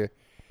shaded area.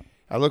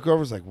 I look over. I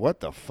was like, "What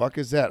the fuck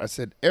is that?" I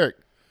said, "Eric,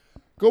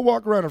 go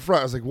walk around in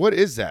front." I was like, "What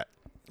is that?"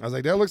 I was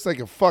like, "That looks like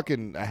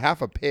a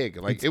half a pig.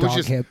 Like It's it was dog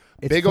just hip.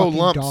 It's big old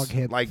fucking lumps, dog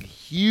hip. like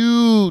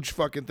huge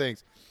fucking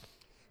things."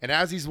 And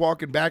as he's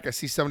walking back, I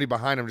see somebody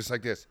behind him, just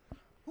like this,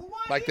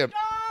 like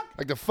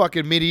the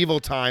fucking medieval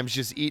times,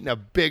 just eating a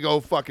big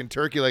old fucking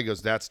turkey leg. He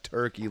goes, "That's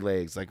turkey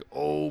legs." Like,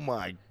 oh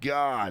my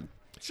God.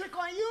 Trick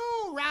on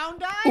you,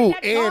 round eye. Ooh,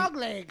 That and- dog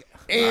leg.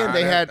 And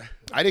they had,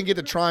 I didn't get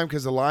to try them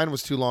because the line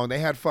was too long. They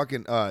had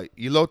fucking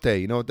elote.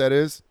 You know what that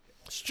is?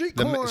 Street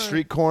The corn.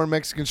 street corn,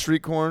 Mexican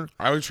street corn.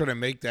 I always try to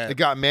make that. They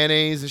got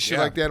mayonnaise and shit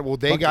Yeah. like that. Well,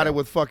 they Fuck got yeah. it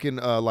with fucking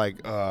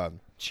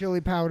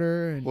chili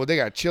powder. And well, they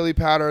got chili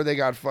powder. They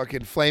got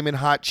fucking flaming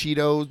hot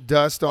Cheeto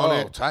dust on Oh,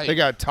 it. tight. They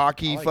got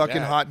Taki I like fucking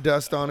that. hot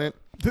dust on it.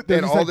 they're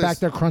and just all like this- back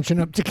there crunching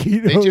up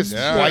taquitos. They just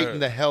Yeah.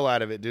 whitened the hell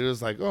out of it, dude. It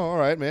was like, oh, all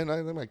right, man.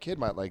 I think my kid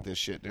might like this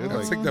shit, dude.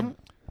 That's Like,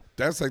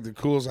 that's like the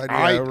coolest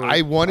idea ever.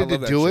 I wanted to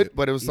love that do shit. it,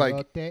 but it was like,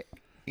 Elote.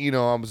 you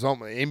know, I was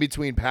in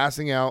between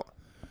passing out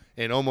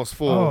and almost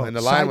full, Oh, and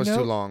the line side was too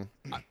note? long.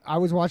 I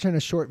was watching a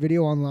short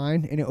video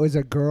online, and it was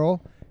a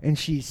girl, and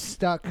she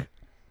stuck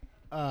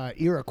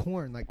ear of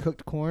corn, like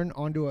cooked corn,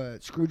 onto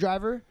a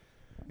screwdriver,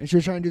 and she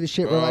was trying to do the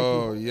shit where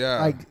Oh, like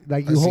yeah.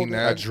 like I've you hold seen it,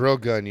 that. A drill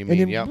gun, you and mean?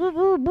 then Yep.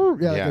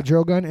 yeah, like Yeah. a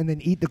drill gun, and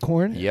then eat the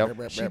corn.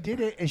 Yep. She did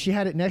it, and she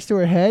had it next to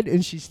her head,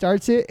 and she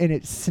starts it, and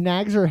it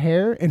snags her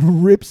hair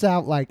and rips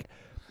out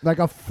like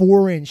a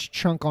 4-inch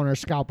chunk on her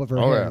scalp of her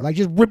Oh, hair. yeah. Like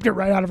just ripped it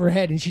right out of her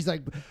head, and she's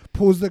like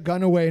pulls the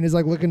gun away and is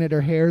like looking at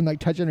her hair and like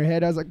touching her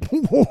head. I was like,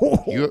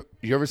 You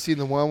ever seen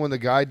the one when the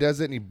guy does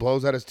it and he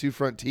blows out his 2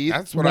 front teeth?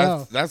 That's what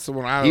No. That's the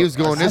one I. He was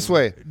going this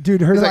way.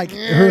 dude, her He's like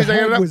 "Eh," her he's like,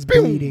 head was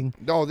 "Boom." bleeding.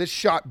 No, this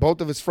shot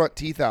both of his front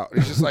teeth out.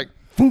 It's just like,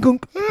 Funk,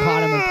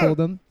 caught him and pulled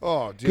him.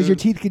 oh, dude. Because your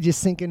teeth could just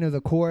sink into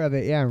the core of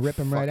it, yeah, and rip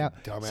them right out.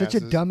 Fucking Such a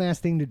dumbasses. dumbass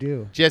thing to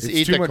do. just It's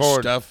eat too the much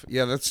corn. stuff.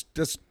 Yeah, that's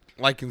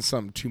liking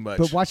something too much.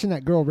 But watching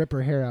that girl rip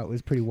her hair out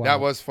was pretty wild. That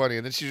was funny.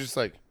 And then she's just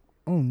like,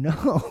 Oh no.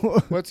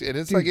 what's it?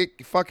 It's Dude. like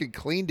it fucking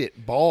cleaned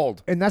it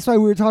bald. And that's why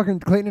we were talking.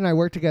 Clayton and I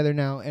work together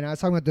now, and I was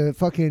talking about the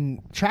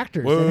fucking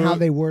tractors and how What?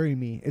 they worry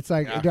me. It's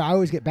like Yeah. dude, I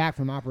always get back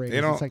from operators.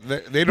 they don't. It's like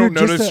They don't dude,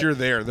 just notice a- you're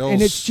there. They'll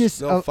and it's just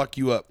they'll a- fuck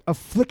you up. a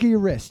flick of your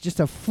wrist, just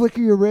a flick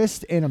of your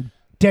wrist, and I'm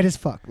dead as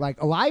fuck.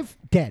 Like alive,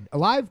 dead,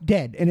 alive,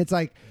 dead, and it's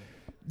like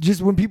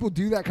just when people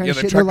do that kind Yeah, of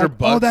the shit, they're like,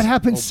 tractor "Oh, that butts.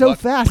 happens Oh, so butt.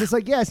 fast." It's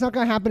like, yeah, it's not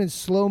gonna happen in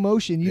slow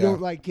motion. You Yeah.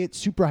 don't like get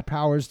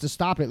superpowers to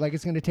stop it. Like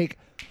it's gonna take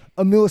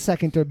a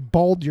millisecond to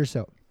bald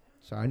yourself.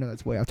 So I know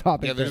that's way off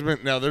topic. Yeah, there's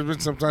but- been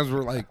sometimes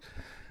where like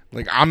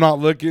I'm not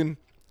looking,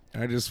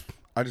 and I just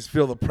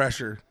feel the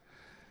pressure,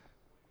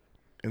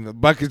 and the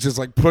bucket's just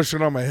like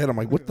pushing on my head. I'm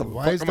like, what the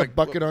Why fuck? is I'm the like,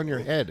 bucket on your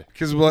head?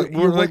 because we're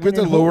You're like with working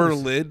the in lower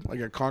holes. lid, like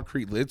a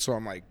concrete lid, so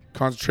I'm like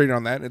concentrating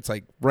on that. And it's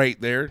like right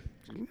there.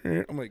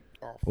 I'm like,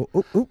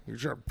 oh, you're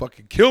trying to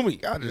fucking kill me.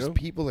 God, you there's know?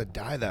 people that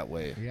die that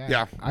way.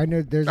 Yeah. I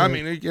know. There's. I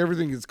mean,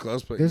 everything gets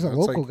close, but there's you a know,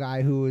 it's local like,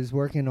 guy who was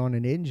working on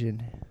an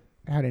engine,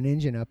 had an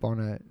engine up on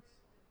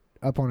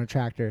a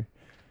tractor,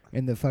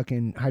 and the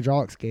fucking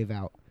hydraulics gave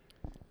out.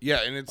 yeah,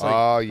 and it's like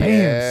Oh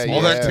yeah, Bam.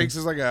 all yeah. that takes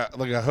is like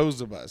a hose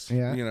of us.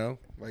 Yeah. You know,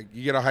 like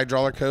you get a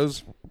hydraulic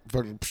hose,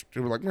 fucking, it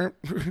was like,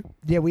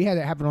 Yeah, we had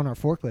it happen on our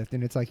forklift,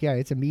 and it's like, yeah,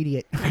 it's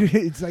immediate.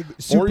 It's like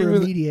super even-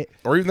 immediate.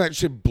 or even that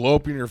shit blow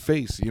up in your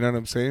face. You know what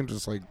I'm saying?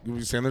 Just like you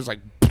were saying, there's like,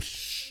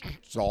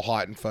 it's all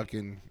hot and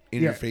fucking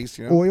in your face.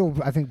 You know? Oil,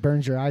 I think,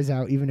 burns your eyes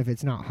out even if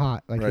it's not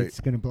hot. Like Right. it's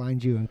gonna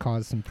blind you and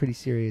cause some pretty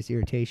serious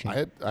irritation.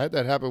 I had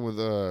that happen with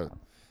I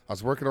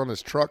was working on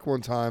this truck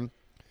one time,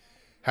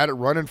 had it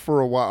running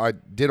for a while. I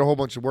did a whole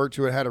bunch of work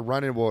to it, had it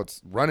running. Well,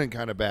 it's running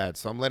kind of bad,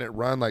 so I'm letting it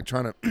run, like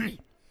trying to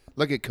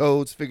look at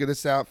codes, figure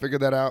this out, figure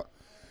that out.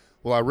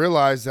 Well, I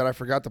realized that I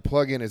forgot to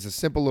plug in is a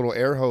simple little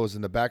air hose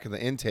in the back of the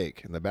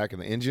intake, in the back of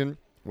the engine,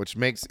 which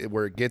makes it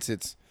where it gets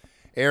its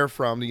air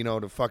from, you know,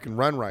 to fucking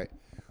run right.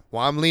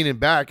 Well, I'm leaning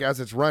back as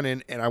it's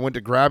running, and I went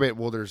to grab it.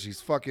 Well, there's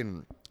these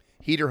fucking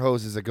heater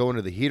hoses that go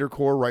into the heater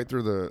core right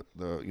through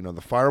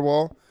the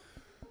firewall.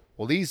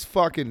 Well, these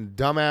fucking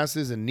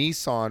dumbasses in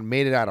Nissan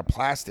made it out of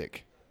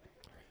plastic.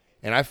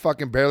 And I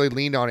fucking barely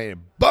leaned on it,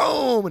 and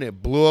boom, and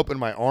it blew up in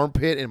my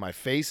armpit and my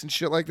face and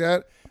shit like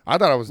that. I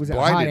thought I was Was it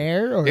blinded. hot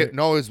air or-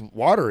 No, it was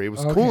water. It was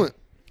Okay. coolant.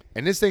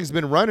 And this thing's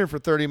been running for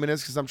 30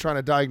 minutes because I'm trying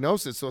to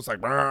diagnose it. So it's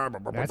like,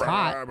 That's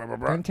hot.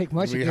 Doesn't take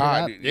much to Be get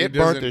hot. it up. it burnt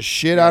doesn't- the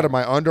shit out of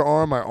my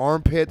underarm, my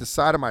armpit, the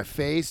side of my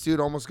face, dude.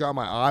 Almost got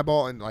my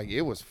eyeball, and like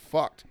it was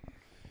fucked.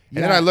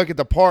 And then Yeah. I look at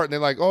the part, and they're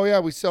like, "Oh yeah,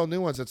 we sell new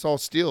ones. It's all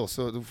steel."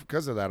 So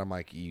because of that, I'm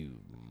like, "You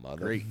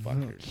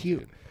motherfuckers!" Cute.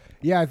 dude."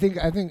 Yeah, I think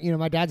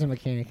my dad's a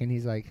mechanic, and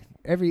he's like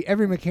every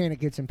mechanic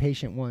gets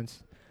impatient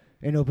once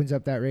and opens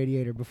up that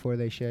radiator before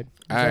they should.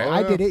 He's like,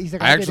 I did it. He's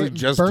like, I I did actually it.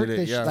 just burnt did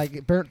it, the yeah. like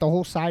it burnt the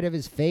whole side of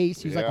his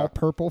face. He was like Yeah. all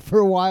purple for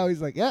a while.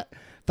 He's like, yeah,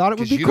 thought it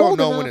would Because be you cold don't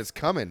know enough. when it's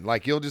coming.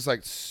 Like you'll just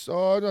like,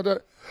 boom.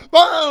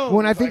 Well,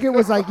 and I think it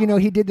was like,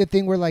 he did the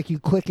thing where like you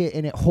click it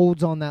and it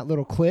holds on that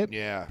little clip.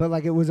 Yeah. But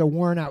like it was a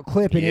worn out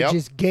clip and Yep. it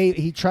just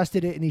he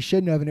trusted it and he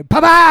shouldn't have, and it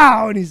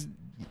pow, and he's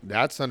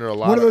That's under a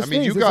lot. one of those I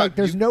mean, things. you It's got like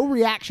there's no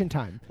reaction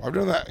time. I've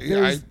done that.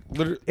 Yeah,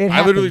 There's- it I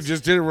literally happens.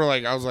 just did it. Where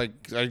like I was like,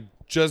 I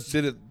just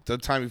did it the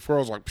time before. I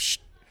was like, psh,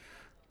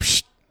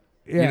 psh,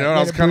 Yeah, you know, and let I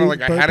was it kind of breathe,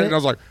 like, I had burp it, and I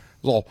was like, it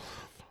was all,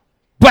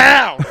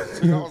 BOW!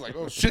 You know, I was like,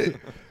 oh shit.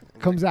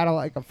 comes out of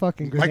like a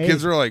fucking My grenade.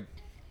 kids are like,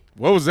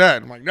 what was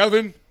that? I'm like,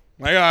 nothing.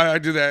 Like, I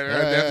do that.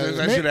 Yeah,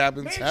 that shit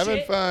happens.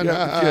 having fun.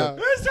 Yeah, yeah.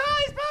 This is how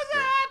it's supposed to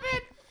happen.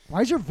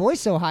 Why is your voice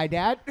so high,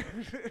 Dad?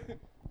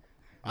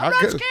 I'm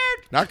not scared.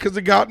 Not because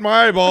it got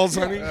my eyeballs,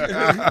 honey.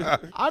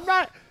 I'm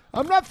not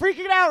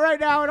freaking out right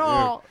now at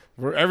all.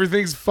 Where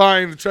everything's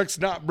fine. The truck's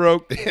not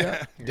broke.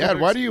 Dad,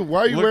 why are you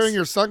wearing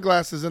your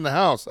sunglasses in the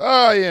house?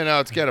 Oh,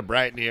 it's kind of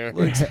bright in here.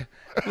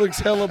 Looks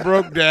hella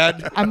broke,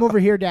 Dad. I'm over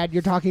here, Dad.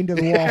 You're talking to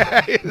the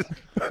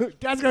wall.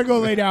 Dad's gonna go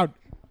lay down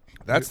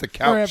That's the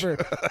couch.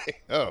 forever.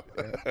 Oh.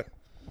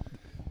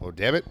 Oh,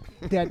 damn it.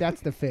 Dad,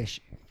 that's the fish.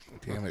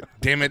 Damn it.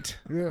 Damn it.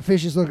 The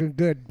fish is looking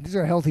good. These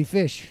are healthy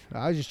fish.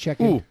 I was just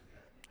checking. Ooh.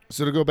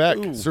 So to go back,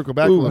 Ooh. circle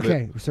back a Ooh. little bit.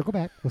 Okay, we'll circle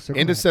back.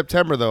 Into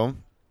September, though,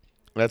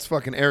 that's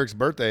fucking Eric's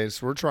birthday,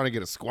 so we're trying to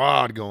get a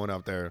squad going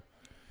up there.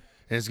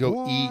 And let's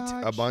go eat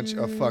a bunch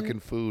of fucking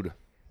food.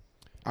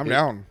 I'm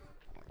down.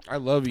 I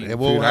love eating And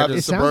we'll food. have I It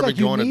just, sounds Suburban like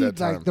you going at need that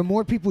time. like the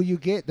more people you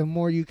get, the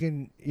more you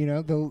can,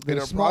 the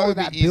It'll smaller probably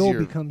that be bill easier.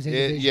 becomes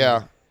individual.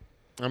 Yeah.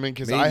 I mean,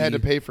 because I had to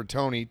Maybe. pay for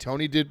Tony.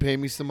 Tony did pay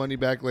me some money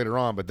back later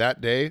on, but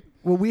that day,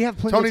 Well, we have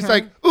plenty. Tony's of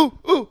like, time.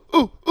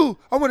 ooh,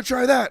 I want to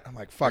try that. I'm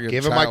like, fuck, Like a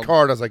give him my child.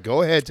 card. I was like,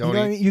 go ahead, You Tony. know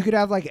what I mean? You could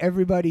have like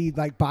everybody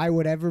like buy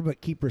whatever,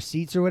 but keep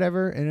receipts or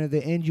whatever, and at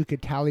the end you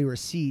could tally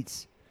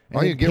receipts and Oh,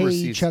 then you get pay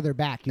receipts. each other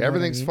back. You know what I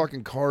Everything's mean?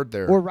 fucking card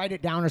there. Or write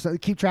it down or something.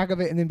 Keep track of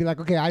it, and then be like,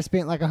 okay, I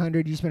spent like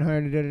 100, you spent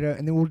 100,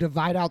 and then we'll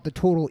divide out the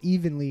total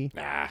evenly,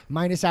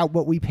 minus out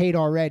what we paid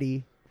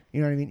already. You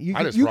know what I mean? You I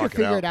could, just you could rock it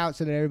figure out. it out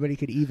so that everybody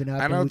could even up.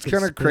 I and know we it's could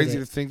kind of split crazy it.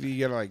 to think that you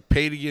gotta like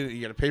pay to get it.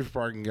 You gotta pay for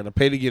parking. You gotta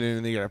pay to get in,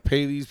 and then you gotta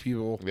pay these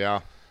people. Yeah.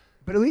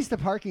 But at least the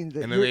parking, And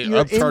then you're, they you're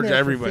in upcharge there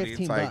everybody.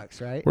 For It's $15,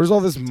 like, right? Where's all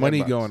this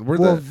money $10. going? Where's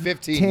Well, the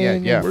 15,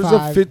 10 yeah. and where's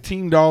five. the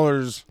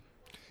 $15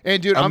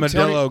 And dude, a I'm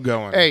telling Modelo you,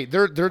 going? hey,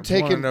 they're wanna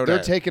taking know they're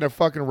that. taking a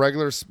fucking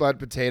regular spud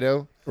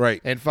potato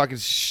Right, and fucking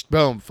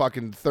boom,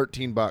 fucking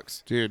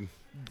 $13. dude.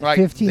 Like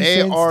 15 they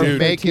cents are to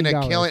making a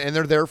 $13. killing, and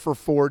they're there for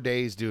 4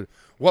 days, dude.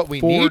 What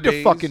we 4 need to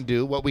days? fucking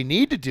do, what we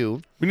need to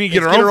do, We need to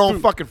is get our own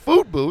food. fucking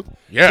food booth.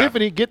 Yeah.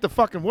 Tiffany, get the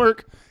fucking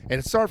work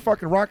and start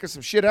fucking rocking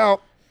some shit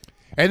out.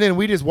 And then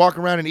we just walk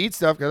around and eat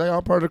stuff because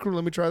I'm part of the crew.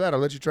 Let me try that. I'll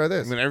let you try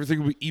this. And then everything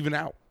will be even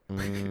out.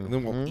 And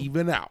then we'll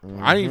even out.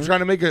 I ain't even trying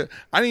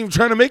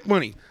to make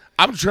money.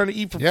 I'm trying to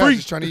eat for Yeah, free.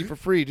 just trying to eat for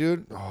free,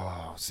 dude.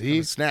 Oh, see?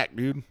 A snack,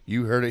 dude.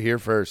 You heard it here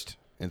first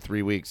in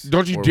 3 weeks.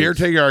 Don't you 4 dare weeks.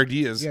 take our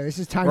ideas. Yeah, this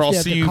is time or I'll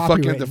to see you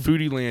fucking at the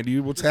foodie land,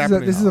 dude. What's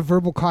happening? This is a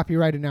verbal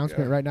copyright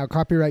announcement right now.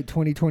 Copyright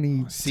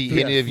 2020.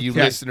 See any of you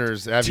Yeah.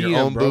 listeners have your TM,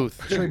 own bro.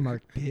 booth.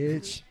 Trademark,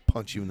 bitch.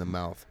 Punch you in the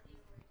mouth.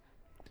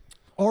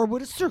 Or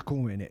with a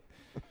circle in it.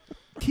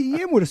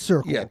 TM with a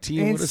circle. Yeah,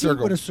 TM and with a C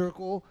circle. with a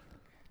circle.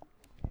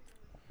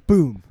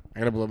 Boom. I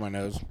gotta blow my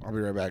nose. I'll be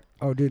right back.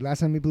 Oh, dude, last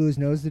time he blew his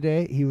nose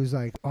today, he was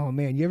like, oh,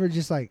 man, you ever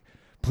just, like,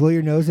 blow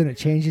your nose and it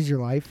changes your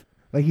life?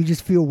 Like, you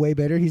just feel way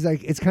better? He's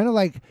like, it's kind of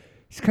like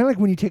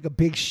when you take a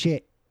big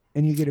shit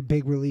and you get a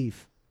big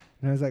relief.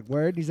 And I was like,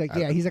 word? He's like,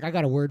 yeah. He's like, I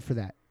got a word for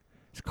that.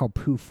 It's called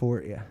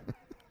poophoria.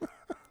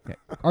 Yeah.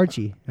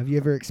 Archie, have you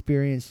ever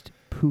experienced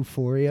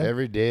poophoria?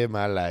 Every day of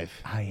my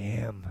life. I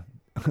am.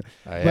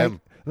 I am.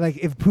 Like,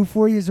 if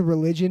poophoria is a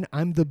religion,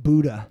 I'm the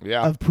Buddha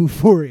Yeah. of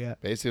poophoria.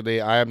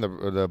 Basically, I am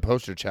the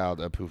poster child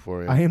of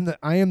Poophoria.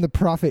 I am the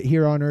prophet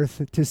here on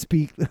earth to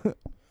speak.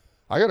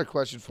 I got a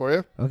question for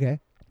you. Okay.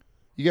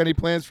 You got any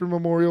plans for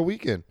Memorial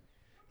Weekend?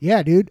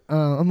 Yeah, dude.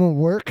 I'm gonna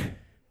work,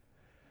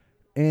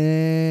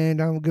 and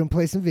I'm gonna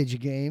play some video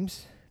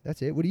games.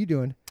 That's it. What are you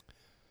doing?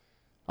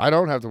 I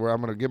don't have to worry.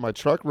 I'm going to get my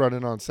truck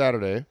running on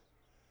Saturday.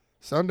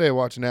 Sunday,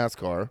 watch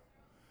NASCAR.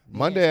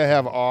 Monday, I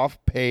have off,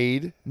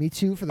 paid. Me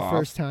too, for the Off.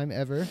 first time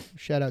ever.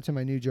 Shout out to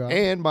my new job.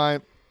 And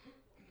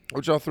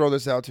which I'll throw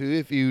this out to you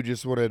if you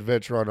just want to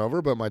adventure on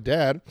over, but my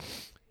dad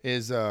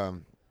is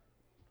having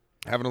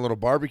a little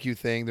barbecue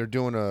thing. They're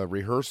doing a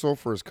rehearsal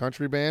for his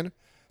country band.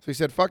 So he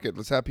said, fuck it,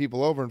 let's have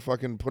people over and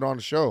fucking put on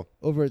a show.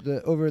 over at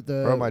the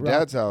Or at my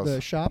dad's house.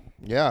 the shop.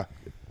 Yeah.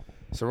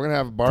 So we're going to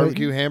have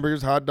barbecue,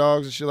 hamburgers, hot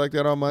dogs, and shit like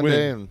that on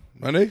Monday. And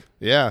Monday?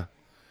 yeah.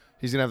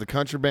 He's going to have the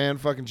country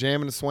band fucking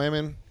jamming and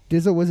swamming.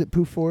 Dizzle, was it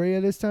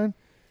poophoria this time?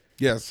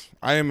 Yes.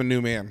 I am a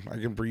new man. I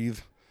can breathe.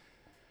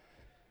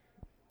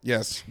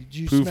 Yes. Did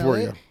you Poo smell for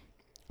it? you.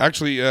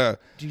 Actually, Do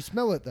you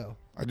smell it though?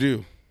 I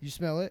do. You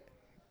smell it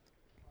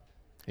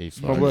He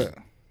But what?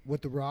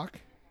 with the rock?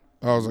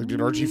 I was like, did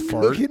Archie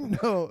fart?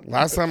 No.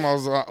 Last time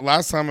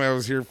I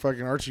was here,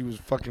 fucking Archie was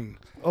fucking.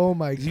 Oh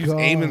my He was god.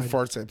 aiming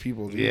farts at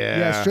people, dude.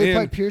 Yeah, Straight And-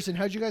 Pipe Pearson.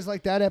 How'd you guys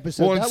like that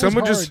episode? Well, and that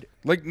someone was just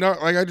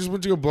hard. I just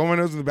went to go blow my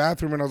nose in the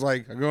bathroom, and I was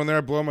like, I go in there,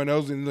 I blow my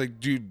nose, and like,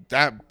 dude,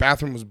 that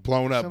bathroom was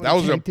blown up. Someone that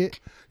was tanked it.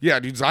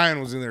 yeah, dude, Zion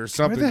was in there or Where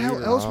something. the hell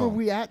dude. else were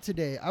we at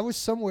today? I was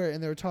somewhere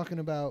and they were talking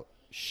about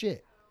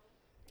shit.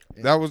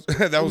 That was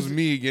that was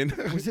me again.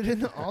 Was it in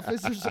the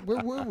office or something?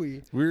 Where were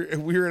we?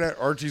 we were at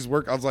Archie's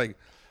work. I was like,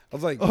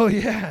 Oh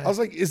yeah. I was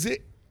like, is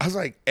it? I was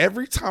like,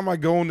 every time I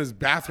go in this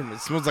bathroom, it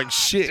smells like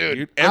shit,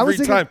 dude. I Every was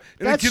thinking, time.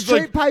 And that's the kid's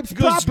Straight like, Pipe's he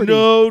goes, property.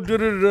 No,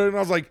 and I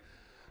was like,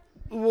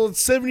 well,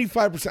 it's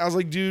 75%. I was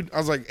like, dude,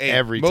 hey,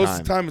 Every most time. of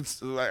the time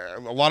it's a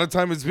lot of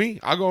time it's me.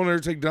 I'll go in there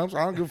and take dumps.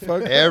 I don't give a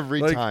fuck.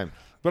 Every Like, time.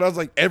 But I was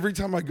like, every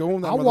time I go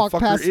in that I'll walk motherfucker,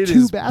 past it 2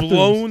 is bathrooms.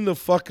 blown the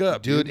fuck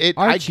up, Dude, dude.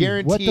 I Archie, what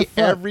guarantee the fuck?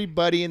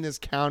 everybody in this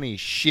county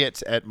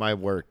shits at my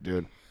work,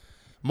 dude.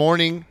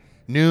 Morning,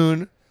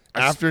 noon,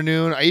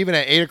 afternoon, even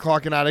at 8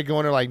 o'clock at night, I go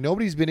in there like,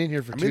 nobody's been in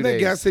here for I'm 2 in that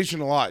days. gas station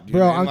a lot, dude.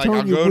 Bro, And, I'm like, telling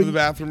I'll you, go to when- the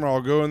bathroom or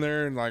I'll go in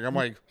there and like I'm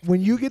like,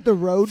 When you get the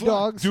road fuck,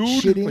 dogs dude,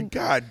 shitting, like,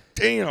 god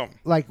damn.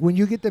 like when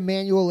you get the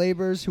manual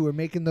laborers who are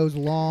making those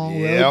long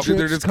Yep. road Dude, trips,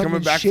 they're just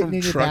coming back shitting from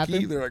in your Truckee.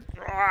 bathroom, They're like,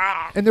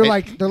 ah. and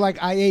they're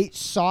like, I ate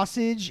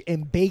sausage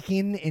and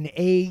bacon and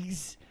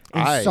eggs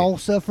and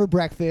salsa for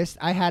breakfast.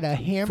 I had a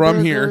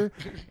hamburger here.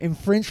 and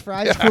French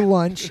fries for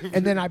lunch,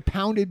 and then I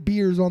pounded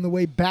beers on the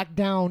way back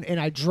down, and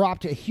I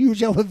dropped a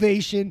huge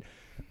elevation.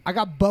 I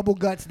got bubble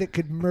guts that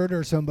could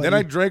murder somebody. Then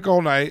I drank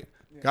all night,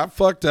 got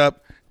fucked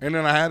up, and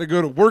then I had to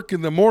go to work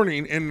in the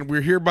morning, and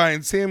we're here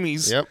buying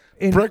Sammy's Yep.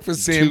 And-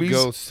 breakfast Two Sammy's.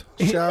 ghosts.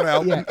 Shout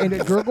out. yeah, and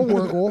at Gurgle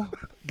Wurgle,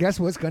 guess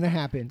what's gonna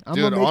happen? I'm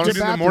Dude, gonna make honestly,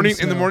 Dude, the in the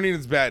bathroom morning, smell.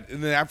 it's bad.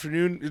 In the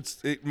afternoon,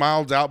 it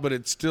miles out, but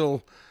it's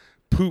still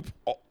poop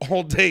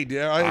all day,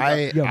 dude. I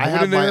went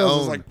have in there, my I was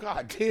own. like,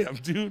 god damn,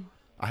 dude.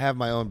 I have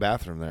my own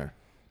bathroom there.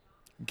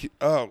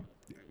 Oh,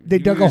 They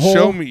you dug need a to hole.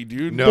 Show me,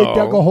 dude. No. They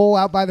dug a hole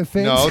out by the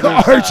fence. No,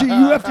 there's- Archie, you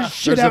have to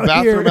shit There's a out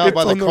bathroom here. out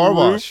by It's the on the car roof.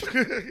 wash.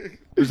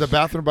 There's a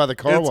bathroom by the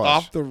car It's wash.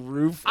 off the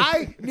roof.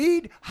 I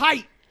need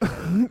height.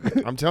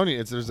 I'm telling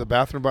you, there's a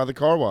bathroom by the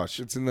car wash.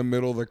 It's in the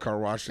middle of the car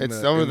wash.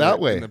 It's over that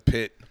way. in the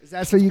pit. Is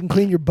that so you can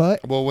clean your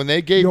butt? Well, when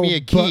they gave Your me a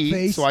butt key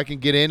face. so I can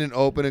get in and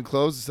open and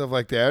close and stuff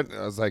like that,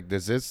 I was like,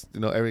 does this,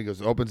 everything goes,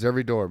 opens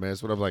every door, man.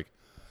 That's what I'm like.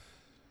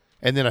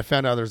 And then I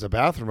found out there's a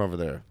bathroom over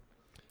there.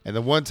 And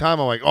the one time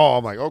I'm like,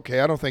 okay,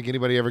 I don't think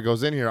anybody ever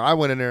goes in here. I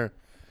went in there.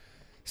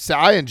 So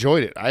I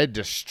enjoyed it. I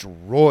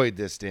destroyed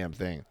this damn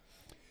thing.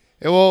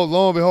 And well,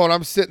 lo and behold,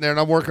 I'm sitting there and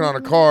I'm working on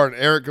a car, and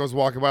Eric goes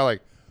walking by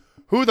like,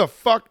 who the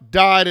fuck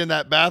died in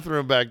that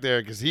bathroom back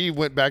there? Because he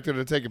went back there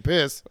to take a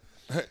piss.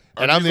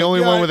 And I'm the only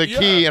one with a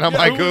key, and I'm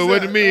like, who it was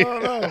wasn't that? me. I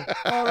don't know.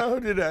 I don't know who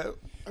did that.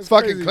 That's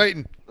Fucking crazy.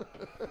 Clayton.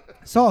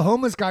 Saw a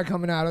homeless guy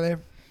coming out of there.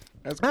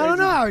 That's I crazy. don't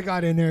know how it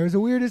got in there. It was the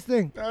weirdest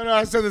thing. No,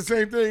 I said the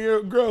same thing.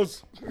 You're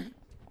gross.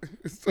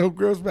 It's so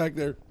gross back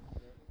there.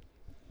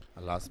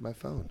 I lost my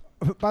phone.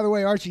 By the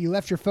way, Archie, you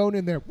left your phone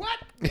in there. What?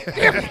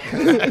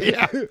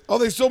 Oh,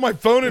 they stole my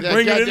phone and Yeah,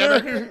 bring it in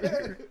goddamn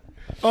there?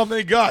 Oh,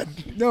 thank God.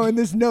 No, in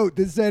this note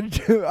that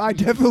said, I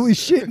definitely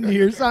shit in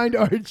here, signed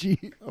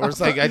Archie. Or it's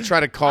like I try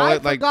to call I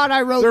it like forgot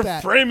I wrote They're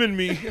that. framing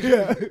me.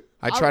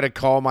 I try to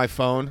call my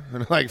phone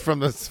and like from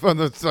the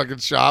fucking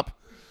shop.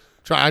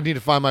 I need to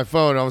find my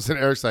phone. All of a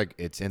sudden, Eric's like,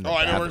 "It's in the Oh,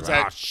 I know where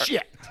bathroom." it's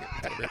at.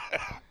 Oh, shit.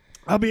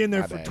 I'll be in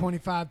there for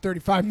 25,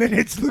 35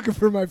 minutes looking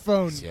for my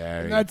phone. Sorry.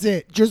 And that's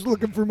it. Just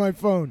looking for my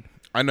phone.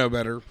 I know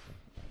better.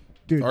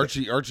 Dude,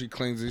 Archie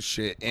cleans his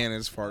shit and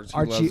his farts.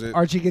 He loves it.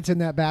 Archie gets in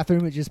that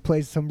bathroom and just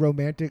plays some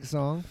romantic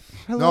song.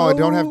 No, I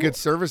don't have Hello? good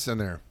service in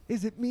there.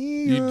 Is it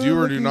me? You you're do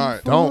or do looking not?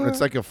 for? Don't.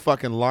 It's like a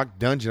fucking locked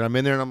dungeon. I'm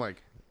in there and I'm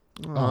like,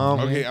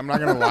 Okay, I'm not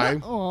gonna lie.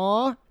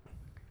 Aw.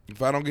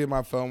 If I don't get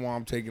my phone while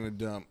I'm taking a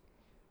dump,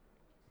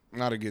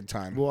 not a good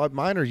time. well,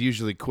 mine are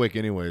usually quick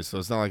anyway, so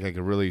it's not like I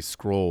can really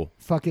scroll.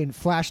 Fucking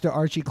flash to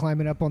Archie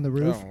climbing up on the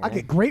roof. Oh. I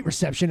get great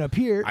reception up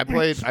here. I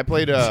played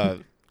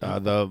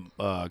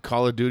the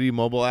Call of Duty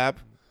mobile app.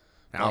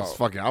 And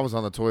I was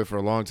on the toy for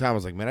a long time. I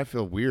was like, man, I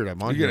feel weird.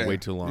 I'm on here way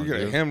too long. You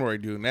get a dude.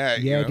 hemorrhoid doing that.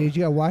 yeah, you know? dude,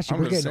 you gotta watch it. I'm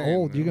We're just getting saying,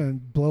 old. You're man. gonna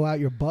blow out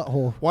your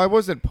butthole. Well, I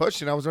wasn't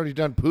pushing. I was already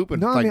done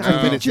pooping No, I like mean, 2 I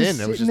think minutes just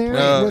in. It was just sitting there-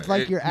 playing. with,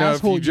 like, your if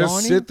asshole you just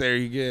yawning? sit there,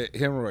 you get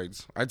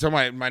hemorrhoids. I tell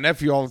my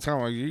nephew all the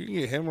time, like, you can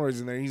get hemorrhoids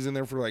in there. He's in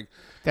there for like.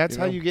 That's you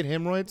how know. you get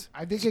hemorrhoids?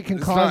 I think it can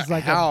It's cause not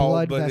like how, a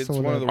blood but vessel.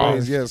 it's one of the to ways.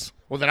 burst. Yes.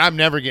 Well, then I'm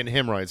never getting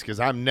hemorrhoids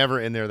because I'm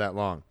never in there that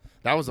long.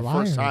 That was the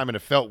first Liar. time, and it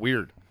felt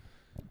weird.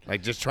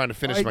 Like just trying to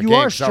finish Like, my you game.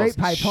 are 'cause I was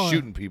straight pipe, huh?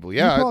 shooting people. You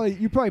Yeah.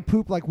 probably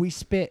poop like we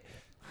spit.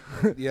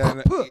 Yeah.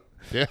 and-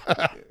 Yeah.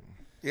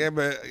 yeah,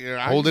 but you know,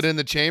 Hold it in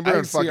the chamber I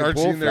and see fucking Archie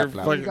pull. in there Flap,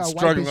 flap. fucking You gotta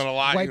struggling wipe his, a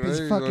lot. Wipe you know, his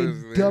he's fucking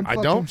always- dumb I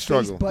fucking don't face,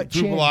 struggle. butt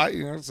poop a chin. lot,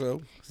 you know.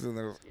 So he's in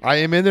there. I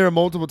am in there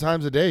multiple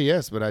times a day,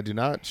 yes, but I do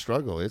not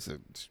struggle. It's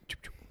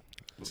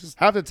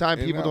half the time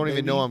In people and don't out,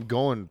 even baby. know I'm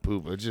going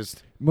poop. It's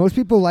just Most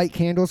people light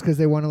candles because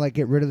they want to like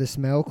get rid of the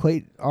smell.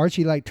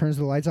 Archie like turns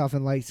the lights off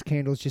and lights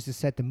candles just to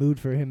set the mood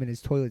for him and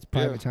his toilet's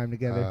private time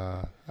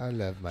together. I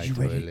love my You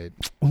ready? toilet.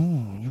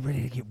 Ooh, you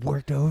ready to get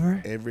worked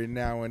over? Every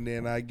now and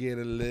then I get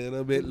a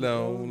little bit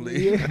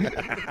lonely.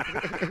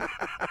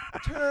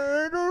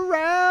 Turn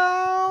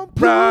around,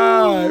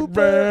 Right pooper.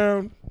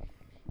 round.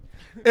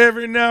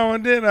 Every now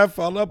and then I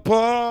fall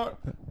apart.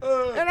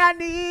 And I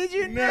need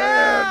you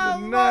Now, now,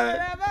 tonight.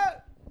 forever.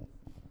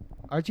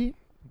 Archie,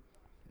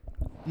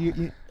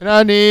 you And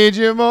I need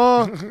you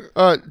more.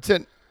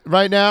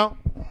 Right now.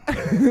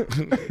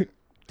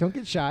 don't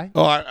get shy.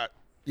 Oh,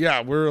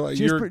 yeah, we're like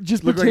Just you're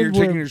just look like you're pretend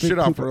we're taking your big shit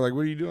off. pooper. We're like,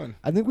 what are you doing?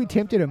 I think we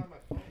tempted him.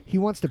 He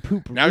wants to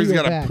poop. Now he's real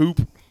got to bad.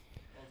 poop.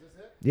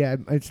 Yeah,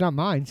 it's not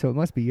mine, so it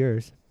must be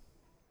yours.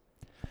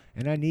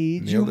 And I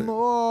need Nailed you it.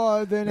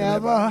 more than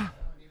ever.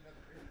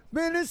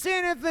 Finishing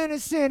and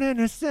finishing and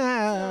a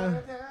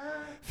sound.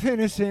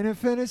 Finishing and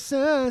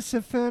finishing.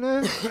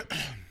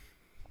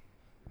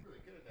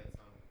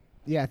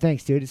 Yeah,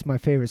 thanks, dude. It's my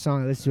favorite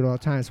song. I listen to it all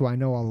the time. That's why I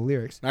know all the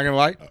lyrics. Not gonna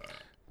lie,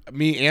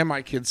 me and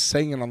my kids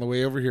sang it on the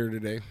way over here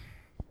today.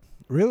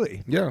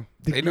 Really? Yeah,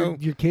 they know.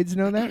 Your kids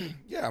know that?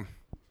 Yeah,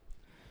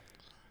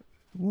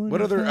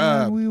 What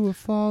other, we were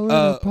falling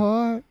uh,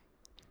 apart,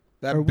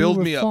 that or build we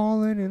were me up.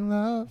 falling in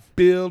love.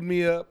 Build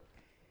me up.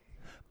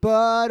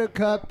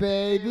 Buttercup,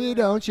 baby,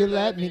 don't you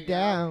let me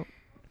down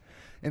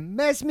and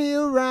mess me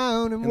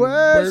around. And And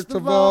worst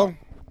of all,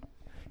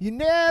 you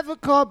never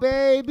call,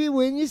 baby,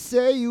 when you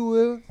say you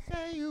will.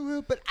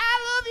 But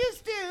I love you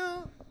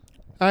still.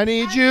 I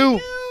need you.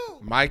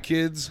 my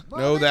kids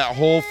know that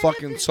whole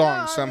fucking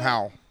song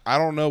somehow. I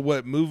don't know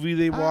what movie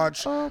they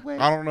watch. I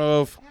don't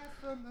know if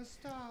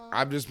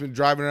I've just been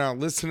driving around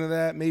listening to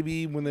that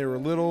maybe when they were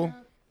little,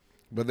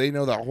 but they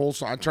know that whole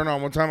song. I turned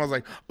on one time. I was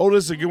like, "Oh,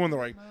 this is a good one." They're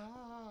like,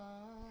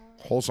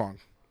 "Whole song,"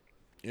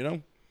 you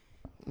know.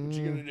 What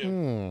you gonna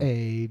do?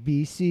 A,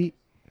 B, C.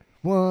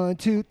 1,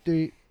 2,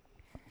 3.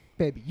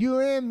 Baby, you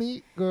and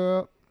me,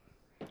 girl.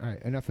 All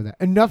right, enough of that.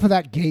 Enough of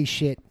that gay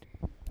shit.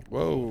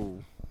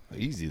 Whoa.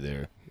 Easy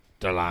there.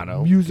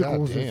 Delano.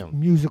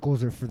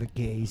 Musicals are for the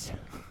gays.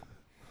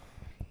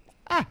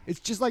 It's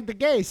just like the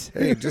gays.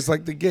 Hey, just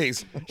like the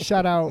gays.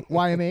 Shout out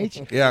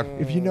YMH. Yeah,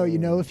 If you know, you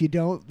know. If you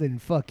don't, then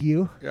fuck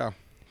you. yeah.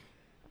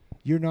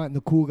 You're not in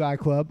the cool guy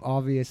club,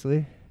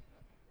 obviously.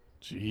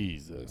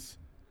 Jesus.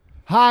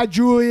 Hi,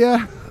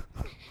 Julia.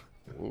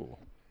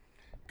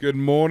 Good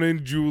morning,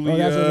 Oh, Julia.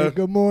 that's what it is.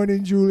 Good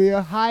morning,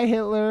 Julia. Hi,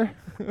 Hitler.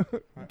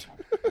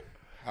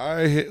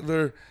 Hi,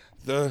 Hitler.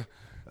 The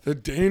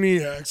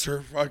Daniacs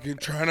are fucking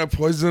trying to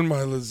poison my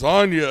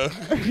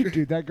lasagna.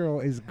 Dude, that girl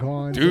is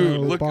gone.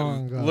 Dude,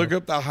 bongo. look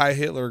up the Hi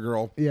Hitler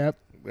girl. Yep.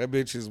 That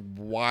bitch is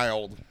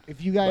wild.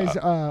 If you guys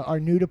are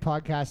new to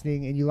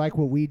podcasting and you like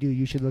what we do,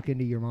 you should look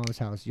into Your Mama's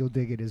House. You'll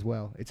dig it as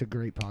well. It's a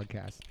great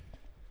podcast.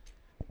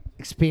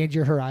 Expand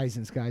your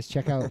horizons, guys.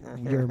 Check out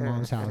Your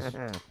Mom's House.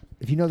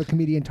 If you know the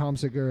comedian Tom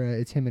Segura,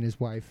 it's him and his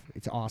wife.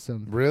 It's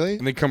awesome. Really?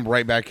 And they come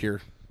right back here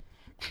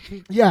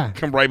Yeah.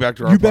 Come right back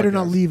to our You better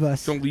not podcast. leave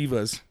us. Don't leave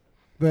us.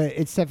 But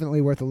it's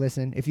definitely worth a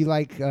listen. If you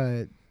like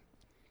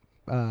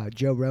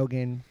Joe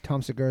Rogan,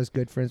 Tom Segura's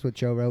good friends with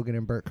Joe Rogan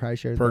and Bert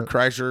Kreischer. Bert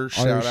Kreischer, Ari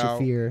shout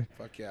out. Shafir.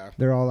 Fuck yeah.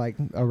 They're all like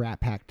a rat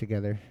pack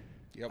together.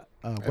 Yep.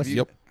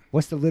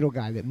 What's the little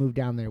guy that moved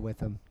down there with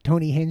him?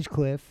 Tony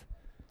Hinchcliffe.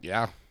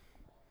 Yeah.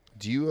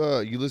 Do you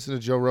listen to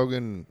Joe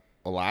Rogan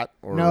a lot?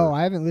 Or? No,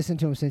 I haven't listened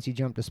to him since he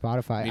jumped to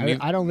Spotify. Me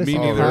I don't listen to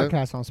neither.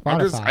 podcasts on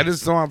Spotify. I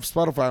just don't have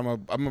Spotify.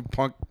 I'm a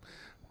punk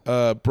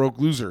broke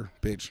loser,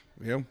 bitch.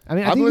 You know? I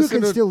mean, I I'm think you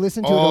listening can to- still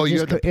listen to Oh, it. you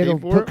It'll, have to pay it'll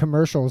for put it?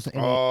 commercials in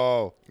it.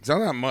 Oh, It's not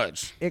that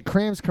much. It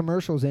crams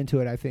commercials into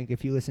it, I think,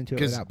 if you listen to it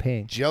because without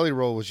paying. Jelly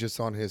Roll was just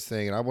on his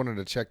thing, and I wanted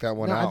to check that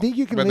one No, out. I think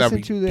you can Bet that'd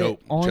listen be to it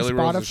dope. on Jelly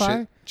Roll's the Spotify.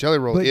 shit. Jelly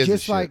Roll But is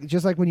just the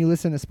shit. like when you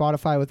listen to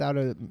Spotify without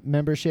a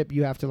membership,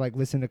 you have to like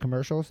listen to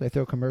commercials. They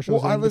throw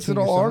commercials. Well, I in listen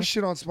to between all your our songs.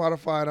 shit on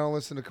Spotify. I don't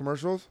listen to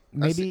commercials.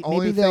 That's Maybe the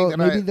only maybe thing that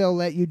I- they'll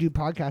let you do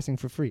podcasting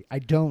for free. I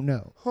don't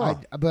know. Huh.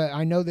 But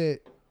I know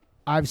that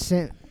I've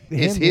sent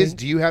Is him his? links.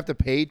 Do you have to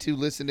pay to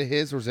listen to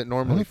his, or is it I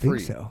normally don't free?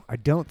 think so. I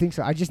don't think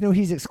so. I just know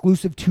he's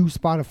exclusive to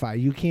Spotify.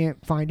 You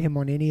can't find him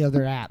on any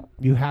other app.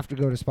 You have to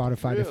go to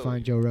Spotify to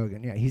find Joe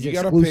Rogan. Yeah, he's You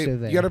gotta exclusive pay.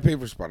 there. You gotta pay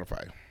for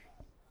Spotify.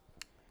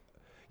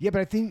 Yeah,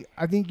 but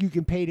I think you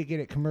can pay to get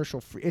it commercial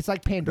free. It's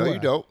like No, Pandora. you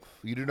don't.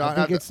 You do not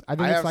think have. it's- I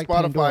think I it's have like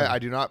Spotify. Pandora. I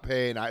do not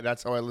pay, and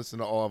that's how I listen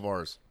to all of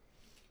ours.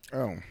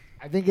 Oh,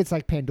 I think it's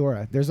like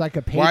Pandora. There's like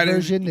a paid why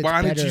version didn't that's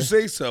Why better didn't you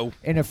say so?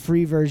 and a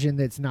free version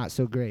that's not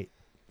so great.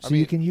 So I mean,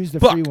 you can use the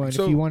fuck, free one.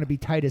 so- If you want to be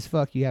tight as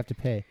fuck, you have to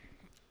pay.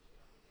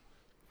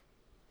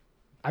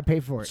 I pay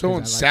for it. 'cause I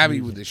Someone's like savvy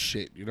music. with this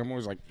shit. You know, I'm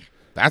always like,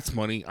 that's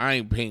money. I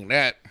ain't paying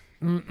that.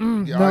 Yeah,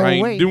 No I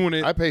ain't way. doing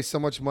it. I pay so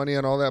much money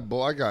on all that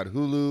bull. I got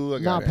Hulu. I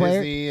Nah, got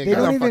player. Disney. I They got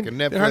don't even- fucking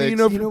Netflix. How do you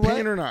know if You you're know what?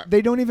 paying or not?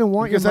 They don't even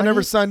want Because your I money.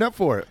 never signed up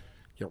for it.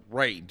 You're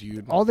right,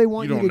 dude. All they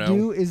want you, don't to know.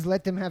 do is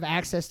let them have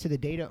access to the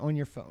data on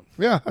your phone.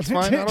 Yeah, that's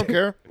fine. I don't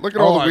care. Look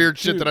at all the Oh, weird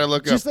shit dude. that I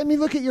look Just up. let me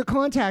look at your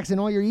contacts and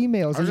all your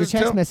emails and your just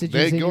text tell- messages.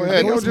 They and go your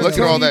ahead. voicemails. Look at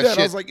all that I was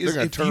shit. like, They're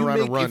gonna if turn you around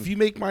make, and run. if you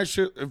make my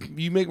shit, if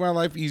you make my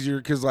life easier,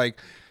 because like,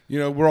 you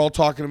know, we're all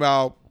talking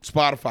about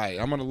Spotify.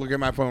 I'm gonna look at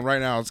my phone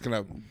right now. It's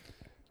gonna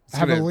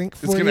Have a link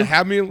It's for gonna you?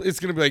 have me. It's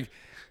gonna be like,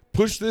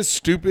 push this,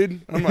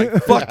 stupid. I'm like,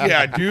 fuck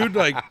yeah, dude.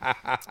 Like,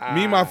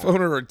 me and my phone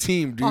are a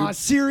team, dude. Aw,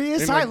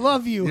 serious? And, I like,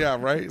 love you. Yeah,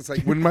 right. It's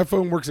like when my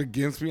phone works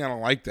against me, I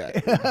don't like that.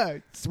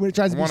 It's when it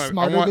tries to be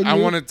smarter than you. I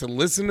want it to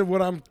listen to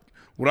what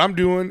I'm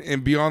doing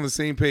and be on the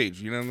same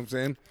page. You know what I'm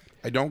saying?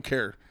 I don't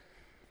care.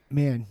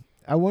 Man,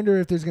 I wonder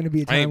if there's going to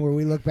be a I time ain't- where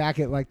we look back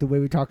at like the way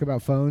we talk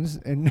about phones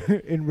and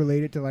and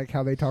relate it to like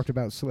how they talked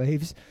about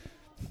slaves.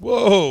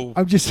 Whoa.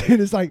 I'm just saying,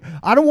 it's like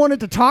I don't want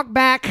it to talk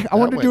back. I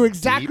want to do went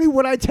exactly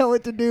what I tell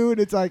it to do, and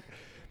it's like,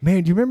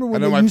 man, do you remember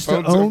when know they my used to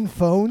phone's on- own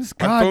phones?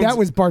 My God, that phone's-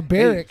 was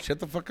barbaric. Hey, shut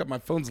the fuck up. My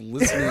phone's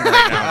listening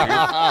right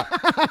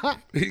now,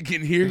 dude. It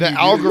can hear The you. dude.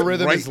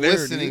 algorithm Right is there,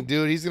 listening,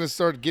 dude. He's gonna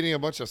start getting a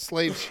bunch of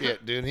slave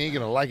shit, dude. He ain't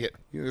gonna like it.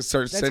 You're gonna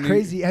start That's sending.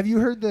 crazy. Have you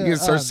heard the? You can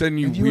start sending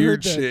you have you weird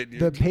heard the, shit,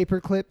 The dude.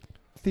 paperclip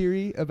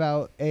theory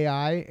about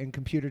AI and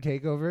computer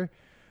takeover.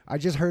 I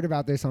just heard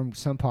about this on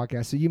some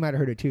podcast, so you might have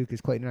heard it too, because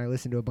Clayton and I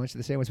listened to a bunch of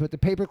the same ones. But the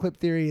paperclip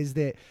theory is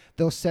that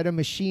they'll set a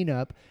machine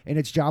up, and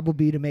its job will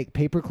be to make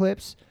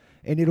paperclips,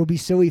 and it'll be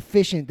so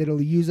efficient that it'll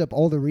use up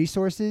all the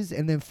resources,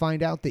 and then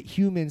find out that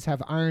humans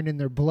have iron in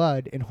their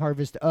blood and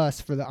harvest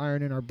us for the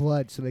iron in our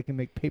blood, so they can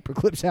make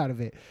paperclips out of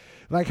it.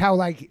 Like how,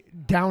 like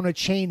down a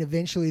chain,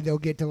 eventually they'll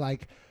get to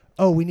like,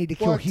 oh, we need to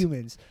kill What?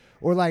 humans,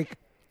 or like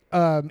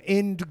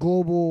end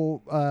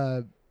global.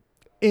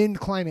 End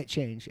climate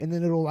change, and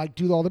then it'll like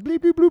do all the bleep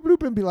bloop bloop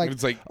bloop and be like,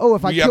 It's like, oh,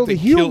 if I we have kill to the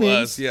humans, kill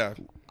us. Yeah.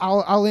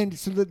 I'll end.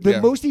 So the Yeah.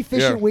 most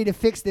efficient Yeah. way to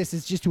fix this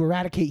is just to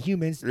eradicate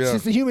humans. Yeah.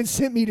 Since the humans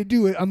sent me to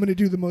do it, I'm going to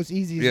do the most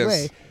easiest Yes.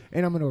 way,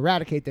 and I'm going to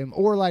eradicate them.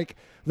 Or like,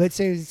 let's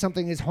say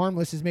something as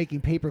harmless as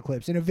making paper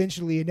clips, and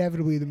eventually,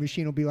 inevitably, the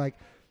machine will be like,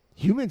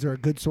 humans are a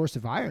good source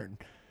of iron.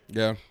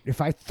 Yeah. If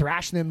I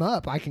thrash them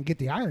up, I can get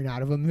the iron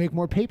out of them and make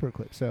more paper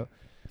clips. So,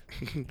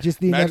 just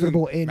the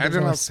inevitable end. Imagine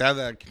of how us. sad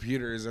that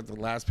computer is at the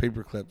last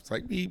paperclip. It's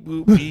like beep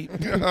boop beep.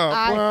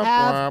 I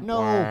have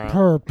no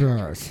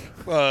purpose.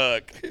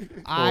 Fuck. Poor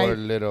I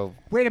little.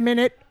 wait a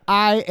minute.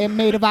 I am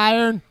made of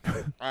iron.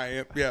 I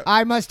am. Yeah.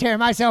 I must tear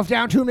myself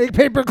down to make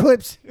paper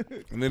clips.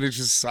 And then it's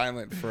just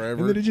silent And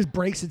forever. then it just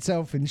breaks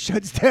itself and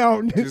shuts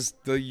down.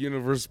 Just the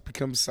universe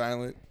becomes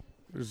silent.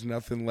 There's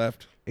nothing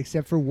left.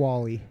 Except for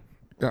Wally.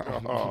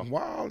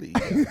 Wally.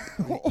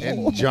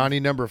 And Johnny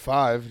number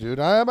 5, dude.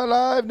 I am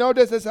alive. No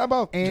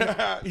disassemble. And,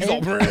 He's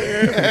all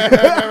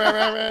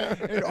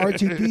and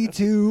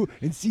R2D2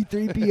 and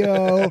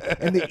C3PO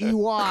and the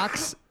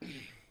Ewoks.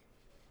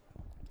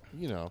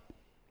 You know.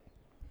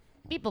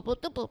 Beep, boop,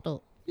 boop, boop,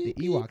 boop. The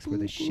Ewoks were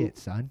the shit,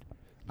 son.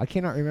 I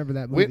cannot remember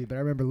that movie, but I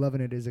remember loving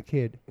it as a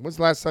kid. When's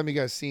the last time you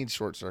guys seen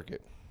Short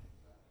Circuit?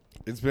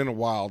 It's been a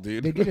while,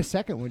 dude. They did a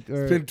second one.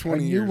 Or It's been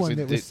 20 a new years. one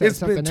that was It's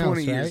something been 20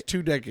 else, years. right?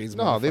 2 decades.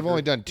 No, they've motherfucker.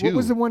 only done 2. What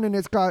was the one and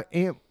it's got Di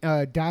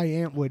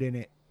Antwood in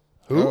it?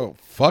 Who? Oh,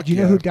 fuck Do you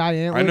yeah. know who Di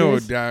Antwood I know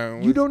is? who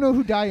Diane You don't know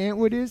who Di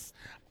Antwood is?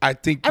 I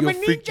think I'm you're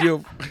a freaky.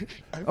 ninja.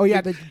 Oh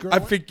yeah, the girl. I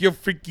think you're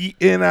freaky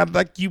and I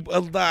like you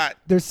a lot.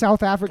 They're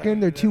South African.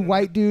 They're two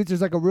white dudes.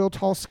 There's like a real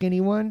tall, skinny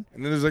one.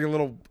 And then there's like a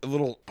little.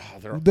 Oh,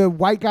 they're The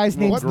white guy's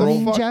name's What the fuck?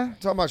 Ninja.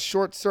 Talking about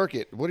Short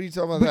Circuit. What are you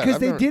talking about? Because that? I've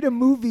they never- did a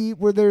movie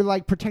where they're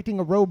like protecting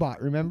a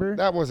robot. Remember?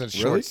 That wasn't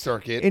Short Really?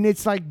 Circuit. And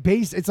it's like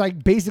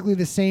basically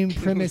the same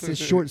premise as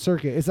Short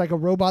Circuit. It's like a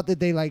robot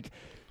that they like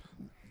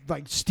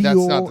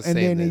steal, not the and same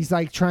then then. he's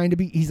like trying to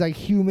be. He's like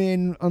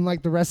human,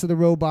 unlike the rest of the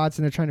robots,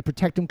 and they're trying to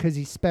protect him because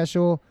he's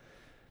special.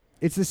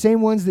 It's the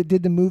same ones that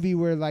did the movie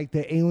where like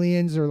the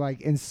aliens are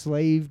like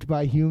enslaved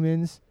by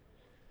humans.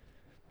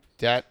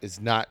 That is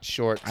not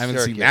Short I haven't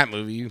Circuit. seen that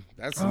movie.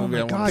 That's the Oh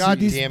movie I my want to god, see. God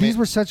these damn these it.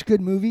 were such good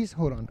movies.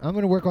 Hold on, I'm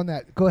gonna work on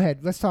that. Go ahead,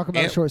 let's talk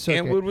about Short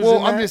Circuit. Antwood was Well,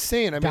 in I'm that? just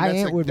saying. I mean,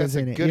 Diane Wood that's was a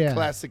in it, good yeah.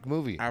 classic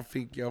movie. I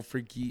think you're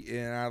freaky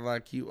and I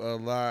like you a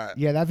lot.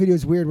 Yeah, that video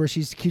is weird where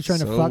she keeps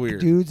trying to So fuck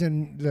weird. dudes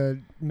and the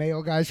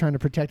male guy's trying to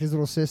protect his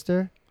little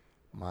sister.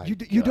 My You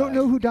don't God.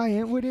 know who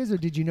Diane Wood is, or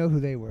did you know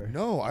who they were?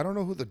 No, I don't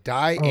know who the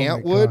Die Oh my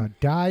Antwood. God,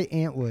 Die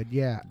Antwood,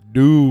 yeah.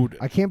 Dude.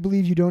 I can't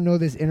believe you don't know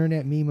this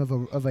internet meme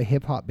of a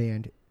hip hop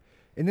band.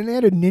 And then they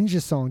had a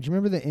ninja song. Do you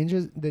remember the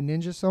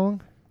ninja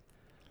song?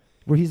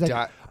 Where he's like,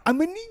 Di- I'm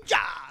a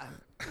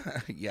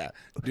ninja. Yeah.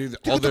 Dude,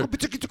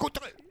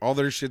 all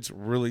their shit's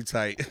really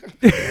tight.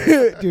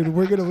 Dude,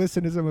 we're gonna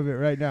listen to some of it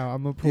right now.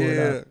 I'm gonna pull it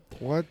yeah. up.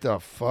 What the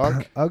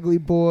fuck? Ugly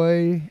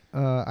boy.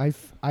 I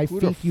Who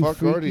the think you fuck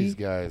freaky. are these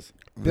guys?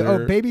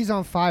 They're- Baby's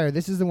on fire.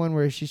 This is the one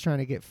where she's trying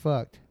to get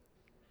fucked.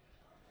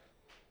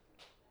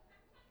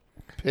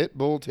 Pit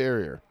Bull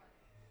Terrier.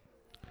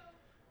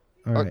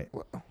 All right.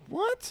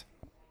 What?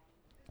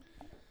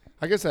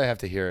 I guess I have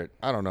to hear it.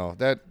 I don't know.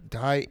 That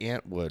Die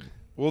Antwood.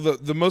 Well,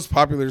 the most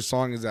popular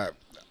song is that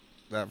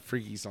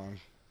freaky song.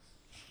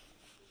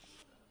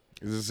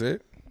 Is this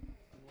it?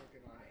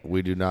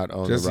 We do not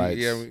own Jesse, the rights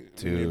yeah, we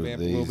to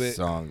vamp a little these bit.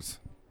 songs.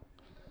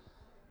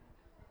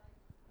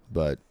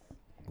 But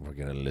we're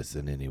going to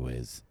listen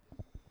anyways.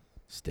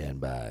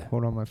 Stand by.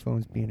 Hold on, my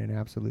phone's being an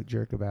absolute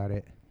jerk about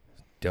it.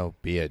 Don't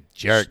be a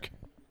jerk.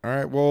 All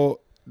right.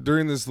 Well,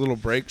 during this little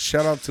break,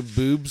 shout out to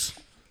Boobs.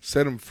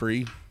 Set him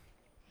free.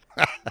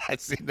 I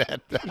see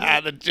that.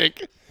 The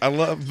chick. I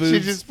love Boobs.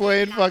 She's just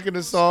playing fucking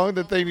the song.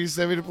 The thing you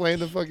sent me to play in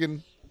the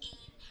fucking.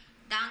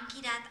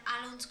 Dankie dat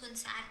al ons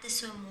konserte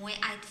so mooi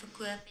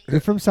uitverkoop het. They're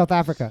from South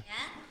Africa.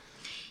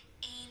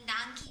 En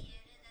dankie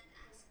Here dat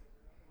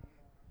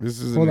as This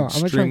is Hold an on, I'm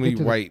gonna try and extremely get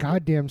to the white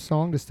goddamn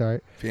song to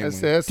start. family.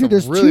 That's Dude,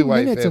 there's really 2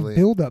 white minutes family. of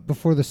build up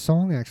before the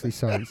song actually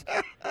starts.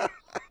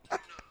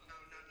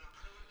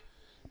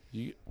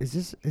 Is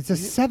this? It's a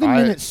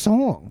 7-minute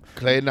song.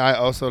 Clay and I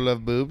also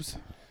love boobs.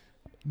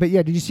 But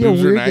yeah, did you see Boobs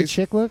how are weird the nice.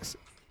 chick looks?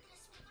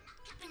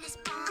 I'm a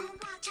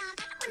wild child,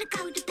 I wanna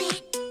go to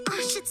bed. Oh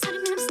shit, sorry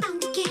man, I'm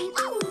stoned again.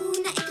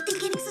 Ooh, now everything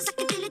getting so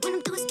psychedelic when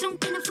I'm too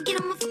drunk and I forget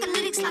all my fucking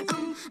lyrics like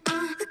who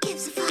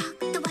gives a fuck?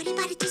 The whitey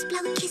body just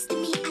blow a kiss to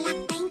me. I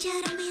like danger,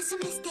 romance,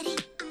 and mystery.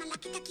 I'm a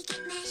lucky ducky, get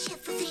mad shit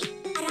for free.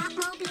 I rock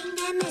more bling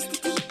than Mr.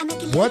 T. I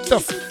make it What the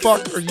like a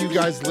fuck kiss. are you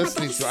guys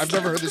listening to? I've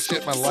never heard this shit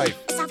in my life.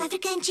 South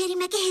African cherry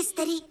make a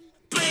history.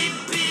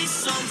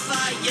 Baby's on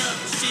fire.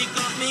 She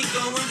got me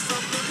going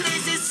fucking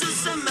crazy.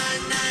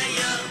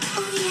 Susamania.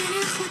 Oh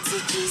yeah, what's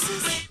it,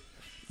 Jesus?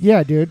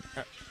 Yeah, dude.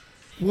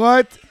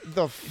 What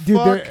the Dude,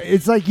 fuck?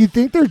 it's like you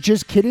think they're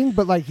just kidding,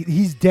 but like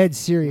he's dead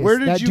serious. Where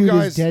did that you dude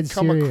guys is dead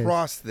come serious.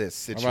 across this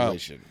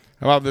situation?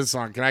 How about this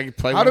song? Can I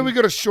play How one? did we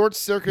go to Short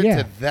Circuit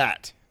Yeah. to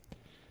that?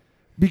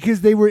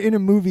 Because they were in a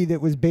movie that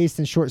was based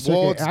in Short Circuit.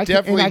 Well, it's and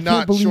definitely I can't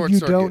not believe Short you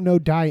Circuit. don't know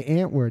Die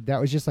Antwoord. That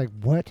was just like,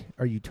 what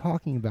are you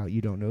talking about? You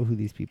don't know who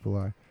these people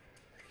are.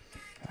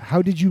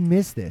 How did you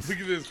miss this? Look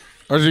at this.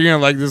 Oh, so you're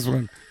gonna like this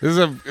one. This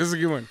is a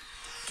good one.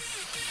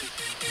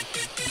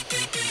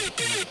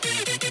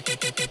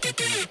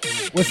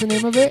 What's the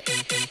name of it?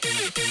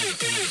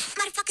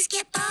 Motherfuckers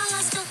get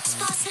balls, look,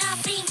 spots that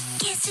I bring.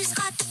 Guess who's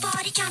got the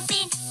party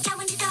jumping? Now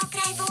in the dark,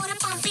 I vote I'm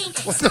pumping.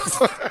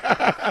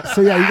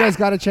 So yeah, you guys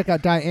got to check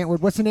out Die Antwoord.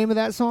 What's the name of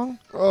that song?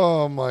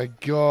 Oh my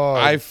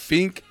god! I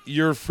think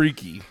you're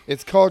freaky.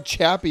 It's called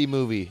Chappie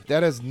Movie.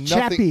 That has nothing.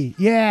 Chappie.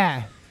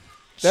 Yeah.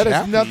 That has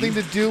Chappie? nothing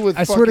to do with.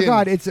 I swear to fucking-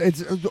 God, it's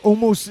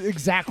almost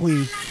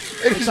exactly.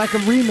 It's like a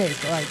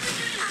remake. Like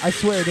I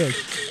swear it is.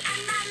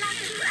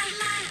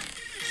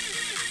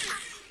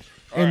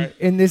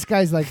 And this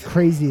guy's like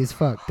crazy as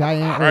fuck. Die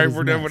Antwoord. All right, is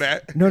we're done nuts.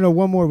 with that. No,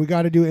 one more. We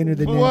got to do Enter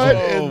the Ninja. What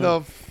in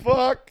the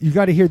fuck? You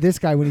got to hear this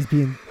guy when he's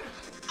being.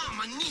 I'm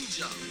a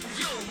ninja.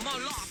 Yo, my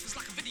life is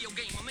like a video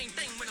game. My main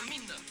thing when I'm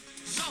in the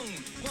zone.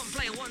 One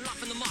player, one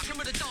life in the mark.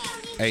 Remember the dawn.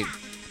 Hey,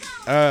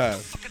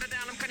 Fucking it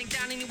down, I'm cutting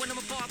down any one of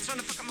my parts. Trying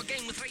to fuck up my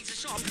game with razor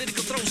sharp.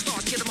 Lyrical throw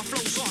starts, getting my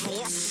flows on.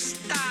 Horse.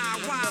 Style,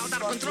 wild,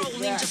 out of control.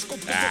 Ninja scope,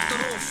 the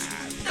roof.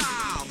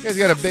 Style. You guys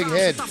got a big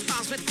head. Tough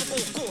times with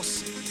all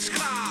course.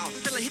 Scowl.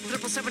 Till I hit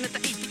 777 at the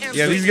 8 p.m.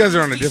 yeah, these guys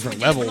are on a different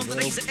level, bro.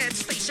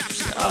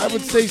 I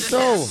would say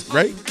so.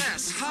 Right?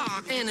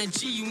 High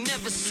energy, you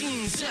never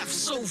seen Zeph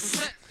so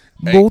fat.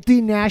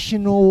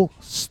 Multinational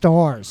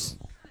stars,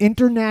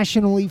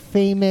 internationally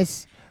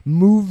famous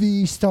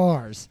movie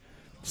stars,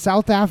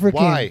 South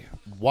African.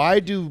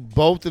 Why do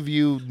both of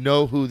you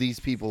know who these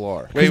people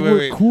are? Wait,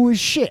 We're cool as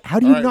shit.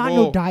 How do you All right, not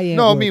well, know Diane?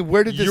 No, I Wood? mean,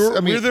 where did this?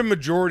 I mean, We're the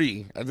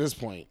majority at this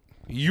point.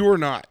 You are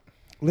not.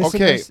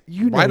 Listeners, okay,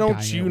 you know Why don't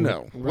Diane you Wood.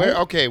 know? where?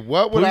 Okay,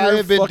 what would Pull I your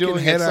have been fucking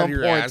doing head at out of some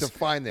your point ass to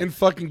find and this?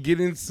 fucking get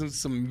into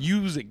some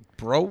music,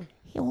 bro?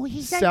 Oh,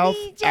 he's a South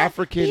ninja.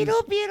 African-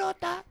 God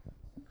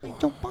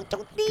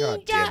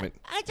damn it.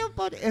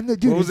 And the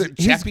dude, What was his, it,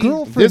 his Chappie?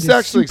 girlfriend This is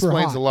actually super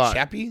explains hot. a lot.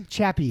 Chappie?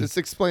 Chappie. This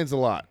explains a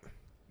lot.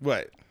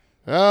 What?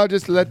 I'll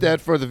just let that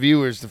for the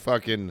viewers to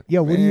fucking.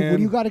 Yo, what do you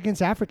Man. got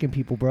against African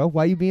people, bro?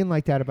 Why you being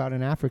like that about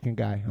an African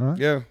guy, huh?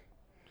 Yeah.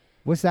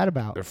 What's that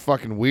about? They're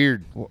fucking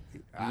weird. You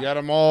got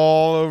them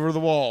all over the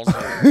walls.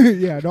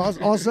 Yeah, and all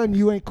of a sudden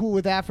you ain't cool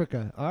with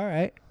Africa. All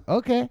right,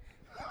 okay.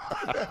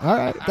 All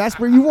right, that's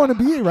where you want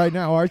to be right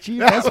now, Archie.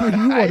 That's where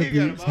you want to be,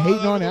 is hating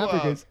on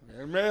Africans.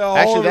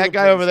 Actually, that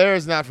guy over there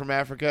is not from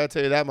Africa. I'll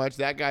tell you that much.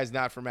 That guy's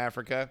not from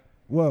Africa.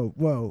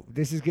 Whoa,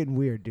 this is getting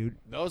weird, dude.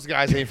 Those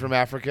guys ain't from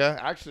Africa.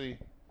 Actually,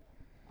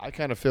 I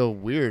kind of feel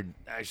weird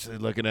actually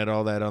looking at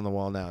all that on the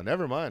wall now.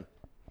 Never mind.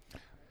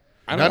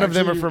 None of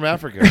them are from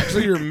Africa.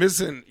 Actually, you're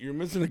missing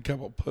a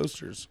couple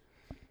posters.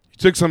 You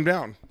took some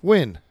down.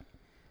 When?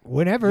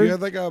 Whenever. You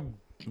had like a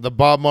The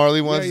Bob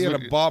Marley ones? you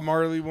had a Bob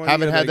Marley one.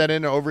 Haven't You had like, that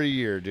in over a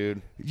year,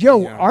 dude.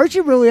 Yo, Yeah.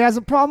 Archie really has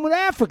a problem with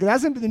Africa.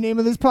 That's gonna be the name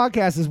of this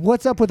podcast. Is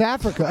What's Up with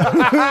Africa?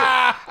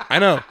 I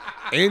know.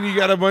 And you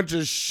got a bunch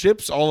of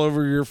ships all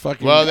over your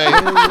fucking. Well, they-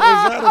 what is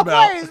that about?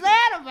 What is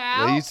that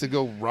about? They used to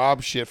go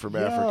rob shit from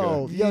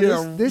Africa.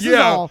 Yo, this is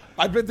all.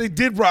 I bet they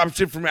did rob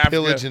shit from Africa.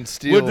 Pillage and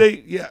steal. Would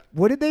they? Yeah.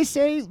 What did they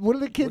say? What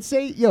did the kids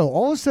say? Yo,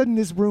 all of a sudden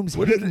this room's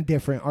What did hitting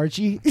different,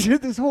 Archie.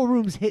 This whole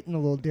room's hitting a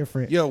little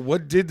different. Yo,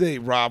 what did they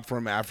rob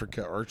from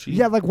Africa, Archie?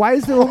 Yeah, like why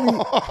is there only?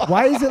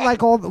 Why is it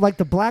like all like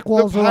the black The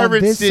walls are on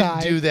pirates this didn't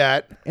side do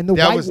that. and the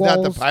that white was not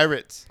the walls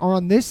pirates. are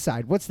on this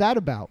side? What's that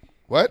about?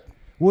 What?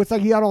 Well, it's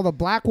like you got all the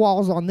black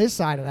walls on this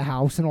side of the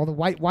house and all the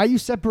white. Why are you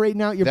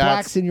separating out your That's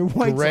blacks and your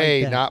whites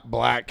gray, like that? not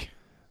black.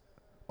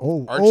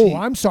 Archie.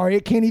 I'm sorry.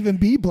 It can't even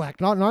be black.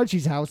 Not in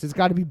Archie's house. It's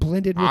got to be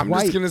blended with I'm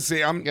white. just gonna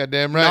say I'm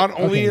Goddamn right. Not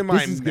only Okay, am I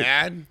this is good.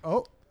 mad,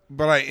 Oh,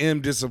 but I am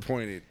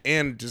disappointed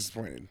and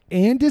disappointed.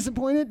 and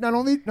disappointed. Not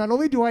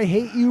only do I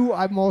hate you,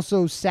 I'm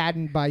also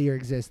saddened by your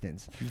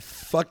existence. You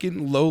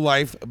fucking low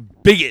life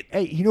bigot.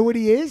 Hey, you know what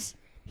he is?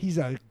 He's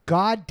a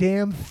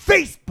goddamn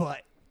face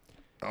butt.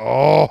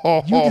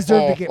 Oh, You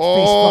deserve to get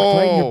face fucked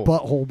right in your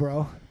butthole,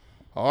 bro.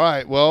 All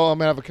right. Well, I'm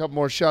gonna have a couple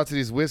more shots of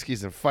these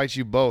whiskeys and fight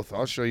you both.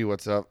 I'll show you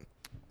what's up.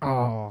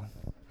 Oh,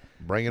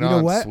 Bring it you on.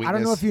 know what? Sweetness. I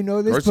don't know if you know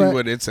Of this, course you but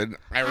would. It's an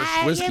Irish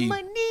whiskey.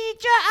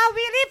 I'll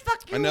really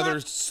fuck you Another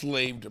up.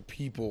 slave to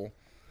people.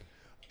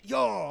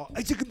 Yo,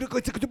 I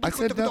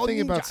said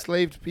nothing about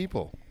slaved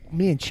people.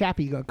 Me and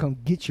Chappie gonna come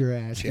get your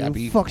ass.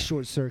 Chappie. Dude. Fuck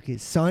Short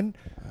Circuit, son.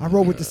 I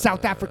roll with the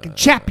South African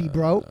Chappie,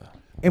 bro.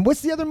 And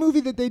what's the other movie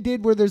that they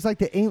did where there's like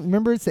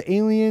remember it's the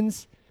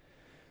aliens?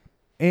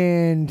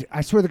 And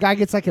I swear the guy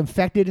gets like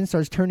infected and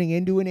starts turning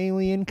into an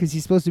alien because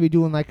he's supposed to be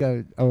doing like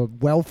a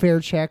welfare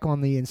check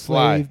on the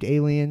enslaved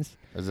aliens.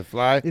 Does it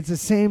fly? It's the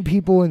same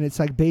people and it's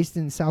like based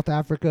in South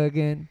Africa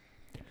again.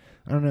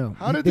 I don't know.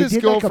 How did they this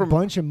did go like a from-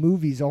 bunch of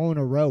movies all in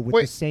a row with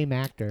Wait. the same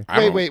actor.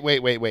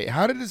 Wait.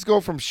 How did this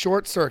go from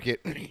Short Circuit,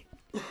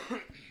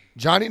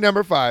 Johnny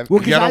Number 5, Well,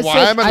 'cause You gotta I watch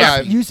said, I'm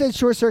Alive? you said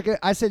Short Circuit.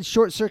 I said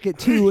Short Circuit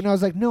 2, and I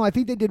was like, no, I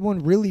think they did one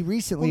really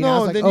recently. Well, and I no,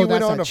 was like, then oh, you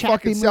went that's on a to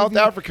fucking Chappie South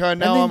movie. Africa, and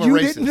now then I'm a you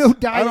racist. didn't know I don't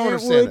Diane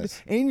understand Wood,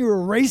 this. and you're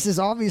a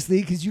racist,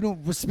 obviously, because you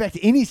don't respect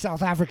any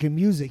South African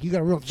music. You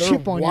got a real They're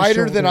chip on your whiter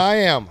shoulder. than I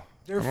am.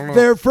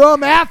 They're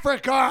from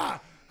Africa.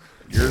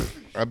 You're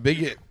a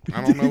bigot.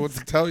 I don't know what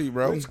to tell you,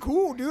 bro. It's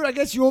cool, dude. I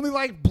guess you only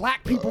like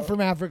black people from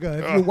Africa.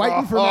 If you're white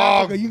and from Oh,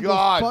 Africa, you can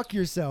God. go fuck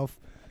yourself.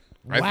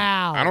 I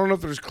Wow. don't know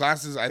if there's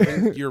classes. I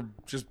think you're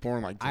just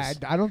born like I this.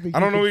 don't think I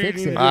don't you know can what you fix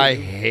need it. to do. I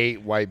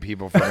hate white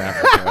people from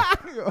Africa.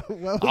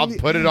 Well, I'll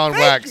put it on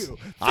wax. you.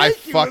 I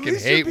Thank you. At fucking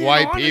least you're hate being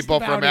white honest people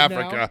about from it now.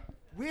 Africa.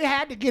 We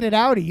had to get it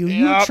out of you.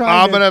 You Yep,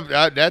 tried I'm to.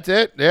 gonna. That's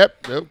it.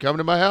 Yep. Come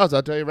to my house.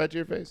 I'll tell you right to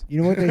your face.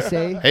 You know what they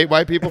say? Hate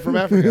white people from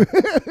Africa.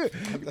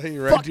 I'll tell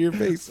you right to your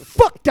face.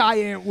 Fuck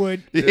Diane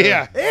Wood.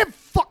 Yeah. And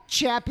fuck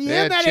Chappie.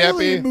 Yeah, And that Chappie.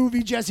 alien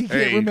movie Jesse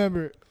can't Hey.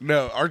 remember.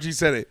 No, Archie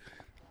said it.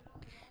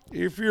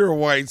 If you're a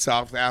white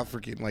South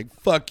African, like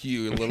fuck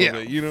you a little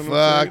bit. You know what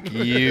I'm Fuck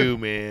saying? you,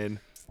 man.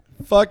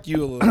 Fuck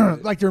you a little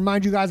bit. Like to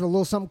remind you guys of a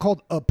little something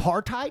called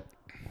apartheid.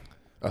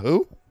 A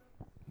who?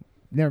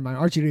 Never mind.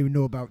 Archie didn't even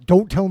know about.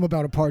 Don't tell him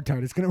about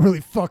apartheid. It's gonna really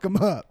fuck him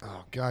up.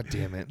 Oh, God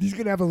damn it. He's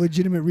gonna have a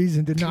legitimate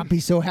reason to not be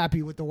so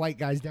happy with the white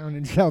guys down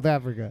in South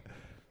Africa.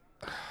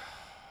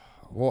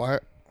 Well,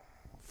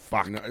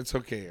 fuck. No, it's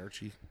okay,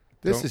 Archie.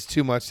 This Don't- is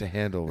too much to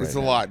handle. Right It's a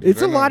now. lot. Dude.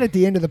 It's I a know. lot at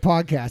the end of the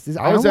podcast.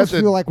 I was almost at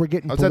the- feel like we're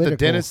getting I was political. at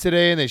the dentist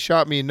today, and they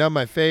shot me and numbed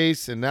my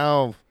face, and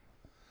now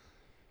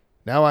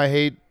I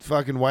hate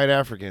fucking white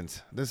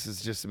Africans. This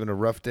has just been a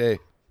rough day.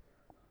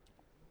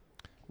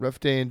 Rough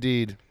day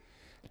indeed.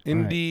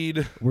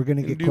 Indeed. We're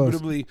gonna get close.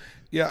 Indubitably.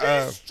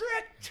 Yeah.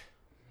 District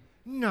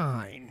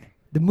 9.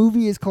 The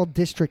movie is called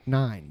District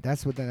 9.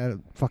 That's what that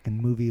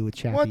fucking movie with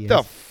Chappie What is.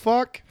 the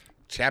fuck?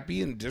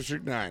 Chappie and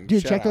District 9.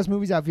 Dude, Shout check out. those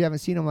movies out if you haven't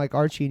seen them, like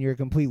Archie, and you're a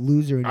complete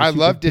loser. And you're I super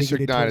love bigoted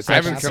District 9. towards It's I that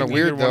haven't actually kind seen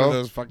kinda either weird, one of though.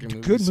 those fucking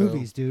movies. Good so-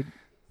 movies, dude.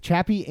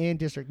 Chappie and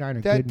District 9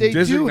 are That good they movies.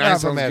 District do 9 have a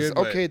sounds mess. good,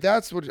 but- Okay,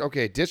 that's what.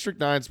 Okay, District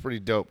 9's pretty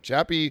dope.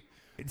 Chappie,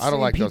 I Same don't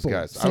like those people.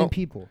 guys. I Same don't,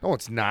 people. No,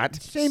 it's not.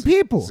 Same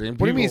people. Same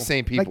What do you mean people.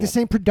 same people? Like the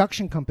same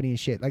production company and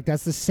shit. Like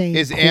that's the same.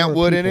 Is core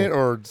Antwood in people. it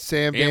or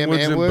Sam Damn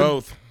Antwood's in Antwood?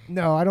 both.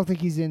 No, I don't think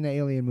he's in the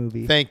Alien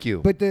movie. Thank you.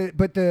 But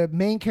the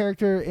main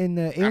character in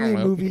the don't Alien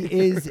know. movie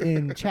is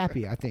in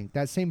Chappie, I think.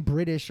 That same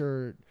British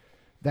or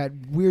that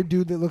weird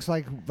dude that looks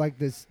like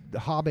this the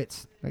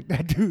Hobbits, like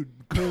that dude,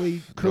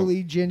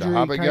 curly ginger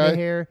Hobbit kind guy? of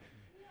hair.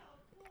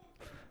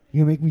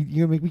 You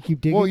gonna make me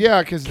keep digging? Well,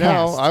 yeah, because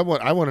now Cast. I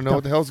want to know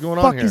what the hell's going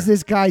Fuck on here. is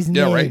this guy's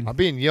Yeah, name? right. I'm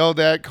being yelled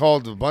at,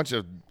 called a bunch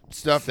of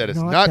stuff that is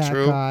Not not that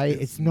true. Guy.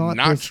 It's not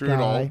Not this true guy. at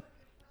all.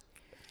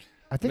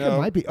 I think No. it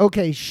might be.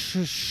 Okay,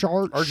 Archie's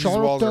walls are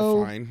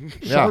Sharto fine.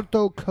 Yeah.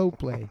 Sharto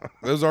Copley.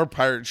 Those are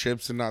pirate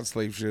ships and not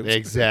slave ships.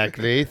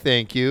 Exactly.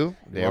 Thank you.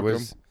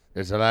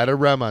 There's a lot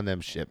of rum on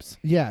them ships.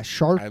 Yeah,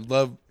 I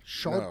love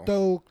Sharto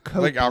no. I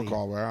Copley. like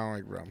alcohol, but I don't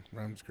like rum.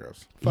 Rum's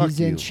gross. Fuck He's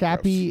in you.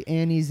 Chappie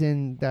and he's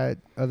in that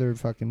other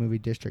fucking movie,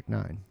 District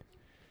 9.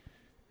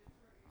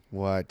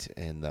 What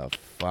in the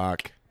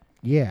fuck?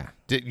 Yeah.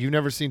 You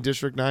never seen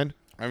District 9?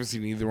 I haven't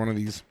seen either one of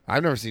these.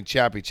 I've never seen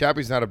Chappie.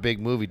 Chappie's not a big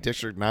movie.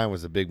 District 9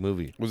 was a big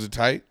movie. Was it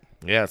tight?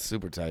 Yeah, it's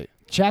super tight.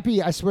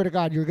 Chappie, I swear to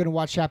God, you're going to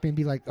watch Chappie and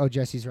be like, oh,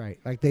 Jesse's right.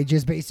 Like, they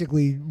just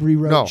basically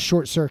rewrote No.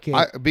 Short Circuit.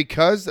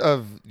 Because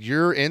of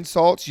your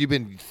insults you've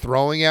been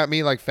throwing at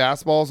me like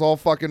fastballs all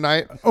fucking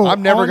night, Oh,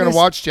 I'm never going honest- to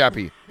watch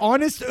Chappie.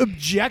 Honest,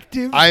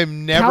 objective.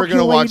 I'm never going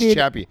to watch calculated,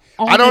 Chappie.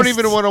 I don't honest-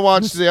 even want to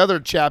watch the other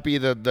Chappie,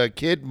 the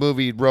kid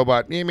movie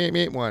robot.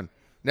 Meep one.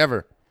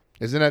 Never.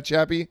 Isn't that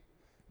Chappie?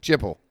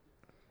 Chipple.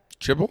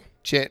 Chibble?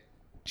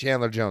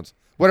 Chandler Jones.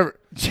 Whatever.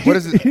 What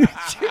is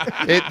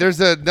it? There's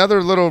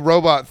another little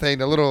robot thing.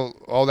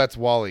 That's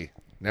Wally.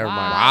 Never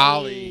mind.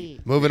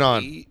 Wally. Moving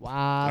on.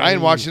 Wow. I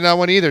ain't watching that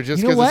one either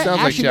just You know because it what? sounds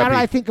Actually, like now that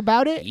I Chappie. think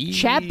about it,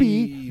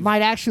 Chappie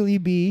might actually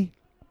be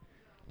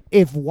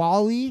if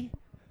Wally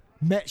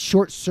met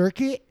Short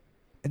Circuit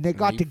and they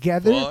got they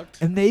together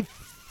fucked. and they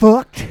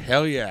fucked.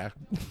 Hell yeah.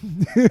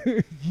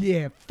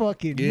 Yeah,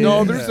 fucking. Yeah.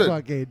 No, there's a-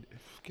 fucking.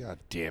 God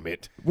damn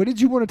it. What did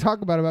you want to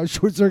talk about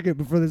Short Circuit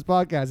before this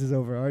podcast is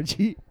over,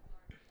 Archie?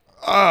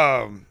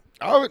 I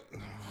would.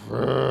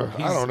 I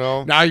don't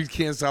know. Now you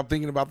can't stop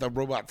thinking about the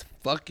robots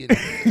fucking.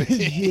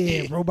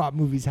 Yeah, robot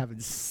movies having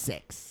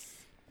sex.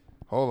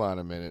 Hold on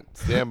a minute.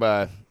 Stand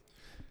by.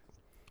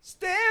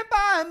 Stand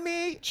by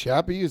me.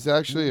 Chappie is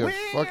actually a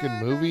fucking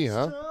movie,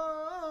 huh?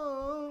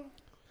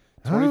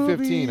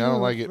 2015. I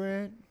don't like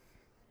it.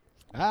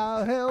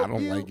 I'll help I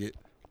don't you like it.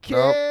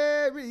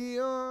 carry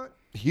on.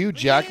 Hugh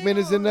Jackman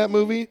is in that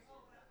movie?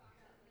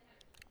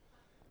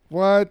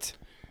 What?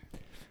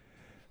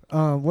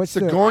 What's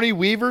the? Sigourney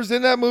Weaver's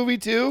in that movie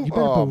too? You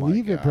better Oh my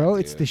believe it, God, bro.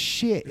 It's dude. the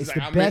shit. It's like,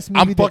 the I'm best in-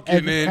 I'm movie that fucking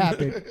ever in.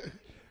 happened.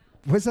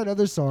 What's that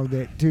other song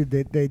that, dude?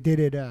 They did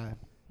it.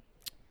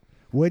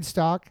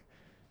 Woodstock,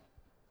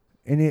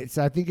 and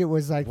I think it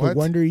was like What? the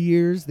Wonder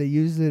Years. They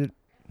used it.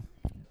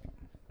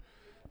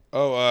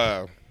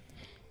 Oh,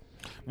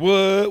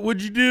 what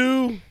would you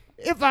do?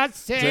 If I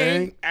sang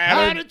Sing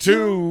out of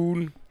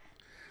tune.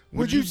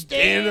 Would you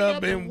stand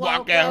up and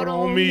walk out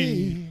on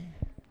me?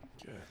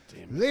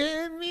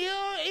 Lend me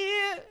your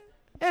ear,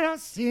 and I'll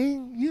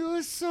sing you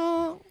a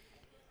song.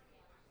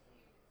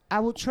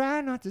 I will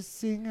try not to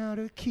sing out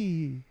of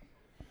key.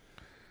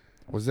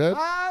 Was that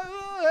I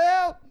will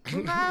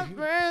help my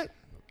friend.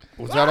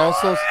 was that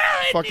also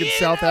fucking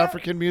South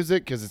African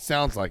music? Because it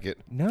sounds like it.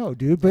 No,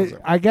 dude, but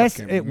I guess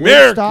fucking at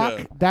America.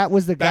 Woodstock, that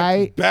was the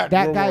guy. Back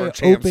That World guy War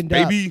champs, opened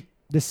baby. up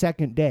the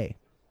second day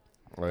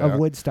Oh, of yeah.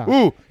 Woodstock.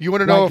 Ooh, you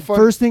want to know Like, a fun?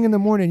 first thing in the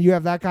morning, you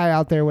have that guy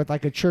out there with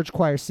like a church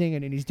choir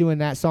singing, and he's doing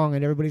that song,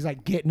 and everybody's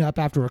like getting up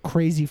after a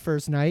crazy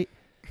first night.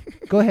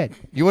 Go ahead.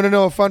 You want to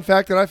know a fun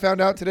fact that I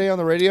found out today on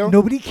the radio?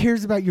 Nobody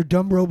cares about your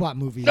dumb robot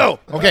movie. No.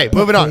 Okay,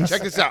 moving on.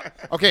 Check this out.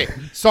 Okay,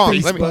 song.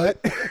 Let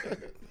me.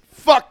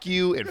 Fuck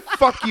you and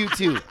fuck you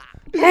too.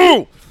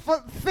 Ooh.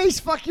 Face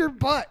fuck your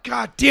butt.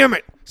 God damn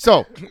it.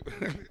 So,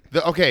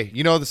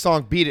 you know the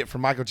song "Beat It"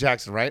 from Michael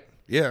Jackson, right?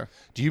 Yeah.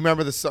 Do you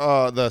remember the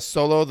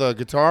solo, the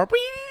guitar?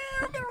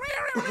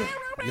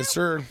 Yes,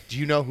 sir. Do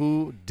you know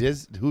who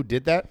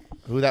did that?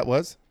 Who that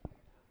was?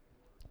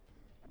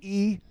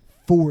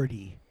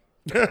 E40.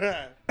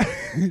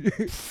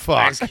 Fuck.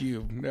 Ice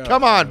Cube. No.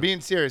 Come on,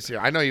 being serious here.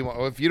 I know you.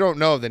 If you don't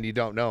know, then you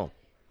don't know.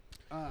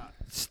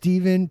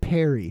 Stephen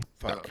Perry.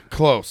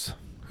 Close.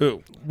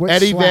 Who? What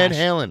Eddie Slash? Van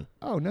Halen.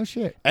 Oh, no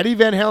shit. Eddie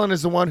Van Halen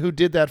is the one who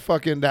did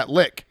that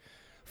lick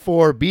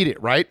for "Beat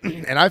It," right?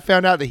 And I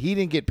found out that he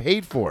didn't get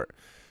paid for it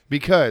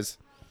because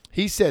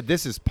he said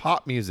this is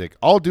pop music.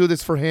 I'll do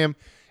this for him.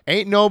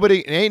 Ain't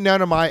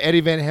none of my Eddie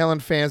Van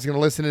Halen fans gonna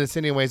listen to this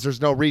anyways.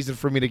 There's no reason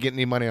for me to get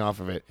any money off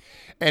of it.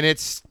 And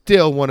it's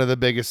still one of the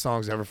biggest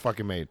songs ever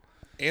fucking made.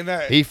 And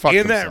that He fucked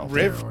and that himself.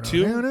 riff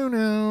too.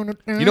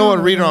 You know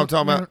what reader I'm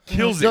talking about?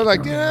 Kills So it.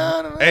 like,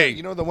 Hey.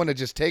 you know the one that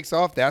just takes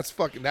off? That's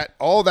fucking that.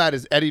 All that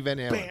is Eddie Van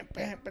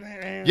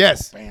Halen.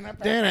 Yes.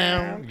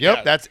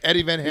 Yep, that's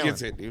Eddie Van It Halen.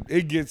 gets it, dude.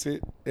 It gets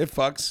it. It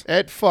fucks.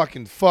 It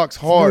fucking fucks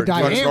hard. No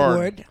Fucks Diane hard.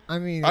 Wood. I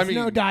mean, I it's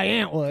no mean,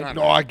 Diane Wood.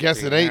 No, I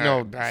guess it ain't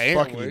no Diane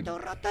fucking. Wood.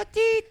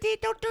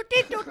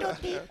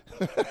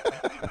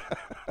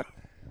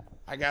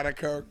 I got a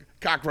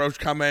cockroach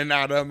coming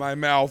out of my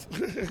mouth.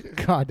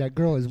 God, that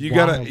girl is You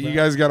wild, gotta, bro. you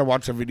guys gotta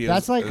watch the videos.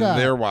 That's like,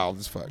 they're wild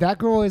as fuck. That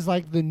girl is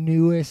like the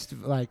newest.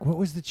 Like, what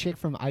was the chick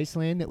from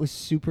Iceland that was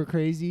super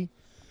crazy?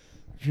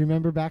 Do you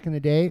remember back in the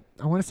day?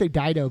 I want to say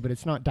Dido, but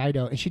it's not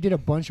Dido. And she did a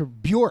bunch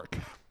of Bjork.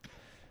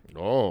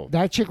 Oh,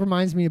 That chick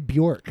reminds me of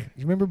Bjork.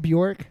 You remember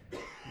Bjork?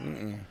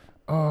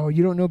 Oh,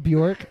 you don't know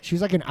Bjork? She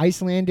was like an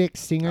Icelandic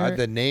singer.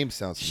 the name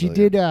sounds. She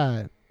familiar.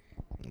 did.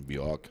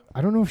 Bjork.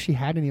 I don't know if she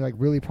had any like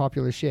really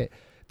popular shit.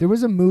 There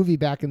was a movie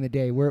back in the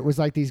day where it was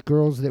like these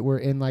girls that were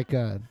in like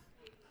a.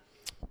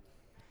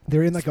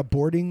 They're in like a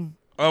boarding.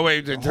 Oh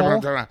wait,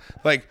 time out.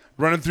 Like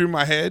running through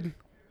my head.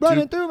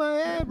 Running through my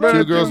head. Two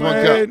running girls, through one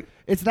my cup. head.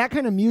 It's that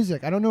kind of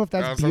music. I don't know if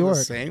that's It's not the Bjork.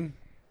 same.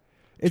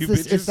 It's Two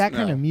this, it's bitches? that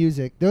kind No. of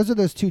music. Those are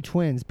those two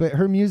twins, but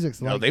her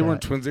music's No, like they that.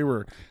 weren't twins. They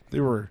were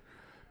female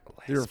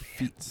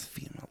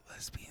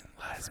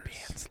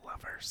lesbians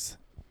lovers.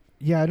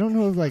 Yeah, I don't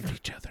know if like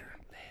Each other.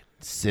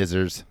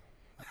 Scissors.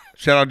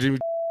 Shout out Jimmy.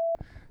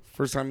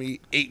 First time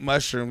he ate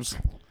mushrooms.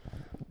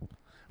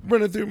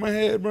 Running through my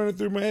head, running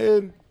through my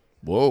head.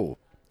 Whoa.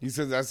 He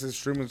said that's his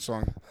streaming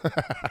song.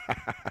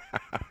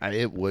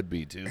 It would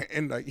be too.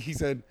 And like he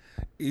said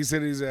he's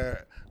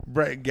at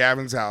Brett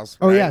Gavin's house.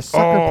 Oh right? yeah,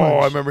 Sucker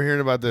Punch. I remember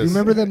hearing about this. You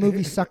remember the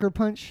movie Sucker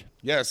Punch?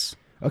 Yes.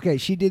 Okay,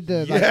 she did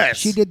the Yes.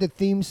 she did the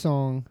theme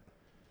song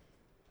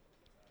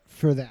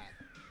for that.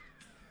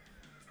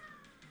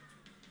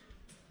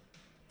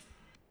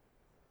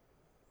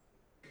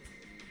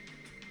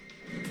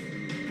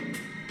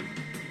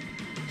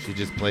 She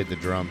just played the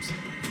drums.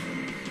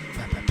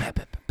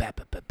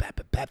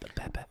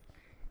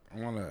 I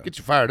wanna Get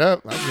you fired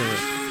up.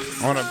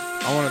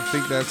 I wanna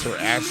think that's her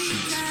ass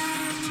cheeks.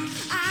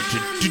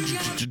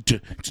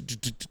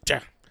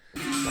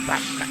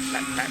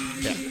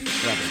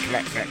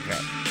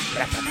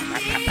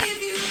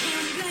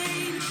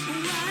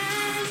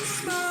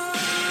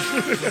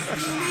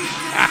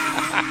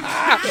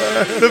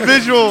 The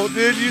visual,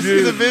 dude. You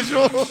see the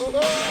visual?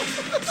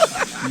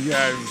 You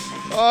guys.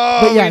 Oh,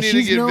 But yeah, we need to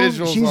she's get known.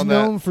 visuals She's on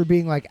known that. for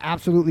being like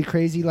absolutely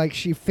crazy. Like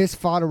she fist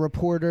fought a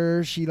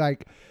reporter.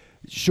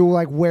 She'll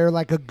like wear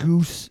like a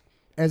goose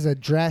as a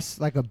dress,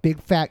 like a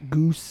big fat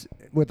goose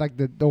with like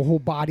the whole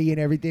body and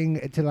everything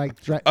to like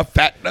A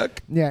fat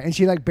duck. yeah. And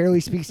she like barely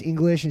speaks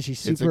English and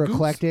she's It's a super goose.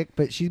 eclectic,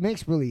 but she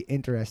makes really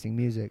interesting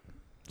music.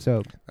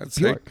 So That's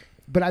Bjork. sick.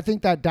 But I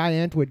think that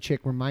Diane Wood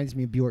chick reminds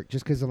me of Bjork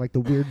just because of like the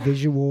weird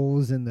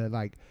visuals and the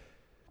like,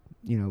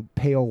 you know,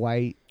 pale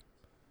white,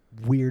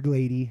 weird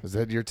lady. Is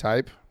that your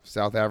type?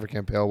 South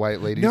African pale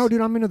white ladies? No, dude,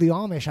 I'm into the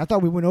Amish. I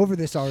thought we went over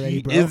this already,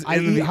 He bro. is I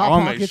into eat the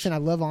hot Amish. pockets and I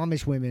love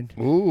Amish women.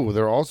 Ooh,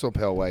 they're also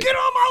pale white. Get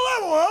on my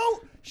level, ho!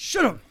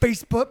 Shut up,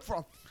 Facebook, for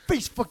a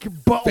face fucking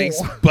butthole.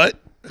 Face butt.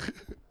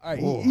 All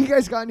right, you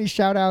guys got any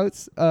shout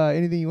outs?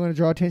 Anything you want to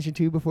draw attention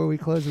to before we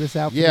close this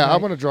out? For Yeah, I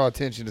tonight? want to draw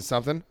attention to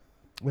something.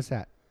 What's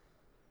that?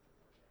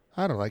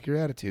 I don't like your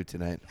attitude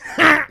tonight.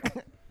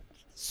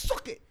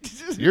 Suck it.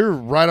 You're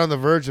right on the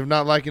verge of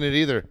not liking it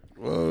either.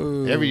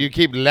 Whoa. You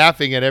keep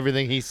laughing at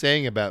everything he's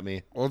saying about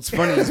me. Well, it's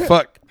funny as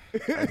fuck.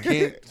 I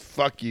can't.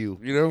 Fuck you.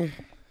 You know.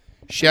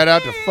 Shout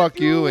out to fuck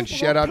you and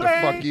shout out to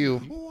fuck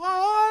you.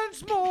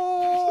 Once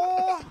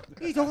more,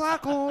 it's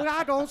like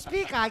I don't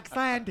speak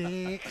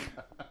Icelandic.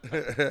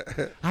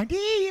 And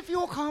if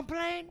you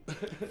complain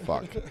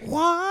Fuck.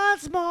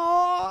 once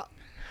more,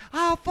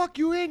 I'll fuck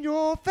you in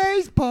your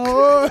face,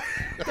 boy.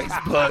 Face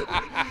butt.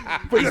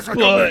 Face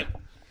butt.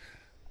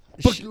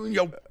 Fuck you in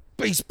your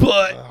face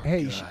butt.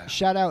 Hey,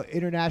 shout out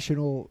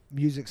international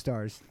music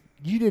stars.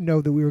 You didn't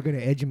know that we were going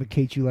to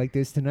educate you like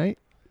this tonight.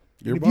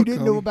 You're If you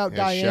didn't know welcome. about Yeah,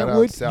 shout Diane out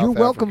Wood, South you're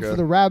welcome Africa. for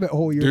the rabbit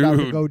hole you're about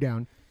to Dude. go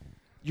down.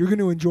 You're going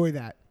to enjoy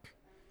that.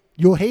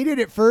 You'll hate it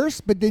at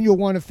first, but then you'll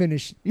want to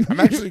finish. I'm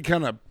actually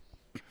kind of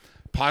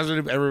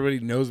positive everybody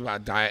knows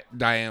about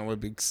Diane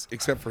Wood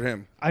except for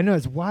him. I know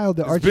it's wild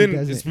that It's Archie been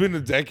does it's it. been a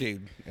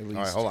decade at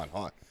least. All right,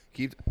 hold on.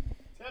 Keep.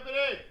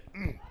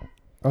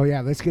 Oh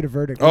yeah, let's get a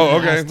verdict. Oh, We're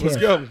okay. gonna ask Let's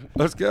Tiff. go.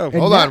 Let's go. And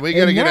Hold now- on, we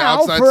gotta and get an now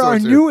outside for our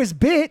source here. newest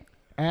bit.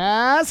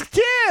 Ask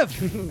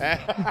Tiff. All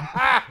right,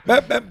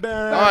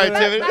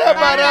 Tiffany.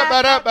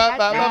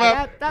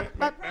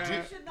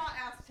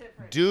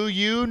 Do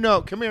you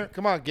know? Come here.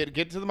 Come on.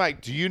 Get to the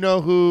mic. Do you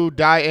know who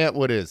Diane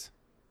Wood is?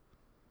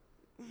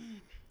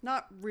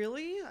 Not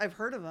really. I've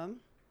heard of them.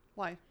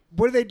 Why?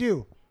 What do they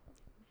do?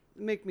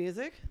 Make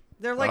music?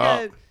 They're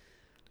like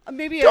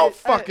maybe Don't a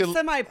fucking-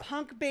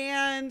 semi-punk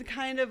band,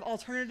 kind of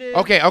alternative.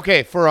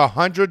 Okay. For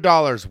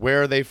 $100,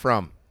 where are they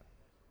from?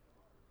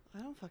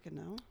 I don't fucking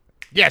know.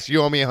 Yes,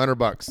 you owe me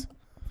 $100.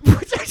 I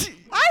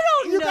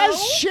don't You know.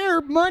 guys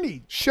share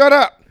money. Shut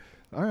up.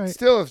 All right.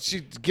 Still, if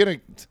she's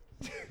getting.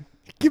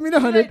 Give me the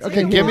 100.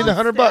 Okay, Give me the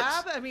here.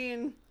 $100. I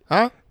mean,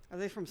 Huh? are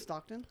they from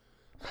Stockton?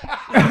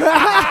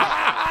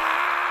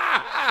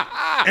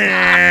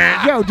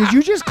 Yo, did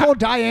you just call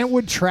Diane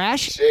Wood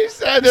trash? She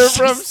said they're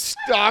from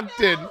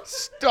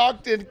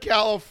Stockton,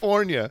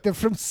 California. They're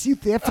from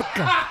South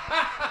Africa,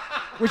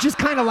 which is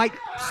kind of like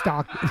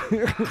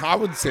Stockton. I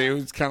would say it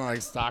was kind of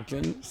like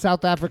Stockton.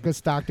 South Africa,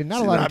 Stockton. Not a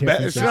She's lot not of bad.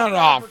 difference. She's not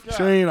off.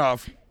 She ain't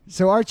off.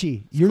 So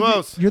Archie, you're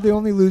Close. you're the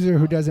only loser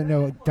who doesn't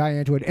know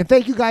Diane Wood. And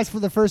thank you guys for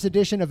the first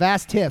edition of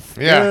Ask Tiff.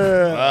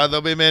 Yeah.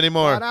 There'll be many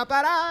more.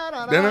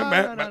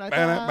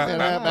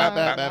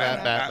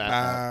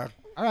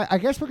 All right, I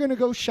guess we're gonna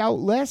go shout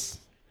less.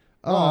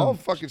 Oh,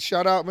 fucking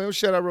shout out, man.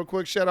 Shout out real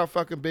quick. Shout out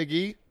fucking Big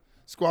E,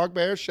 Squawk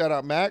Bear. Shout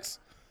out Max.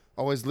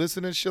 Always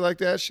listening, shit like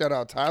that. Shout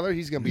out Tyler.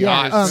 He's going to be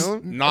Yeah, on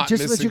soon. Not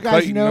just to let missing you guys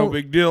Clayton. know, No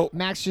big deal.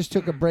 Max just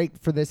took a break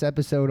for this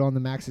episode on the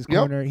Max's Yep.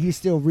 Corner. He's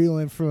still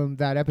reeling from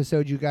that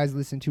episode you guys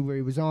listened to where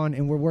he was on,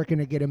 and we're working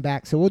to get him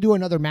back. So we'll do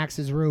another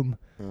Max's Room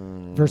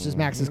versus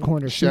Max's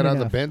Corner. Shout soon out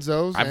enough. the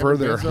Benzos. I've heard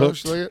they're Benzos, hooked.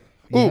 shit.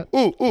 Yeah.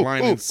 Ooh,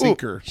 Line and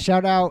sinker.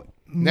 Shout out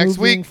Next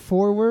moving week.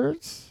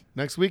 forwards.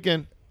 Next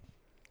weekend,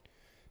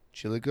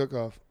 chili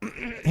cook-off.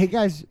 Hey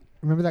guys,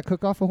 remember that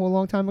cook-off a whole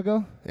long time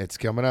ago? It's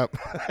coming up.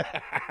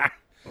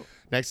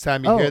 Next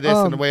time you Oh, hear this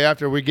on the way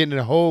after, we're getting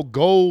a whole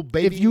goal,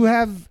 baby. If you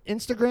have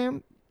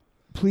Instagram,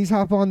 please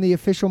hop on the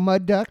official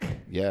Mud Duck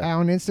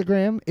on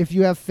Instagram. If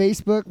you have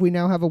Facebook, we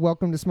now have a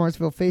Welcome to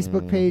Smartsville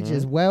Facebook page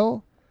as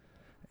well.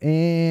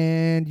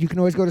 And you can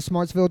always go to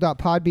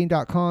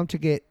smartsville.podbean.com to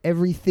get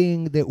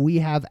everything that we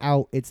have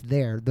out. It's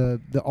there. The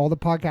all the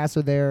podcasts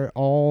are there.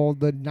 All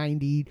the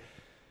 90,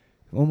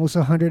 almost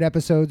 100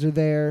 episodes are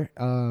there.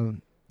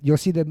 You'll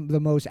see the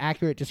most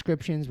accurate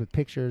descriptions with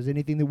pictures.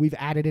 Anything that we've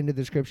added into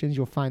the descriptions,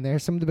 you'll find there.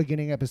 Some of the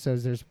beginning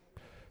episodes, there's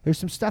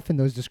some stuff in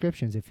those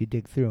descriptions if you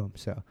dig through them.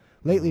 So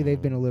lately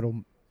they've been a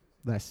little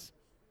less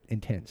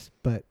intense,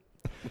 but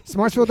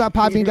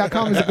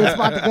smartsville.podbean.com is a good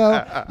spot to go.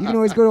 You can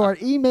always go to our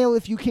email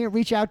if you can't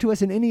reach out to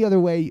us in any other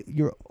way.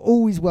 You're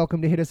always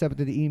welcome to hit us up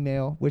to the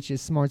email, which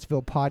is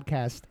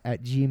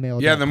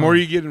smartsvillepodcast@gmail.com. Yeah, the more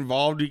you get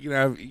involved, you can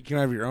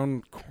have your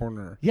own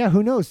corner. Yeah,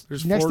 who knows?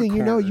 There's Next 4 thing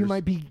you know, you corners.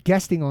 might be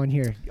guesting on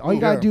here. All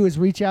you got to do is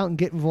reach out and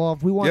get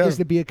involved. We want Yeah. this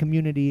to be a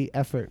community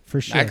effort for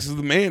sure. Max is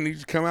the man. He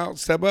just come out,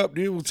 step up,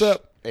 dude. What's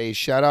up? Hey,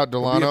 shout out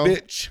Don't Delano be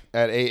a bitch.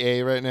 at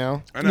AA right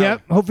now. I know.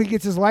 Yep. Hopefully he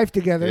gets his life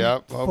together.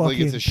 Yep. Hopefully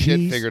he gets Fucking his shit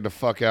piece. figured the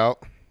fuck out.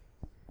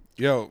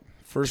 Yo,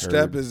 first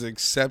step is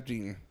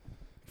accepting.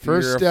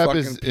 First You're a step fucking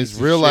is piece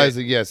of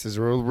realizing,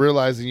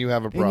 realizing you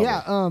have a And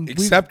problem. yeah,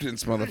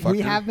 Acceptance, motherfucker.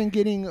 We have been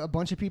getting a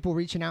bunch of people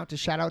reaching out to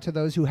shout out to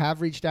those who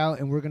have reached out,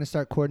 and we're going to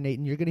start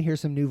coordinating. You're going to hear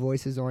some new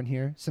voices on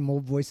here, some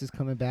old voices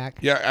coming back.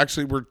 Yeah,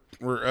 actually, we're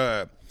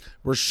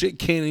shit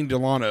canning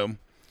Delano,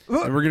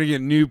 and we're gonna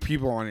get new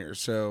people on here.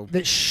 So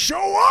That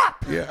show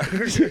up. yeah,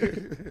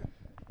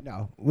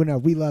 No,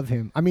 we love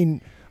him. I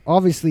mean,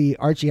 obviously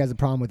Archie has a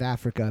problem with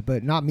Africa,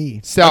 but not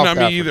me. South not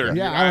Africa. me either.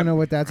 Yeah, I don't know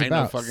what that's I ain't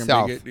about. no fucking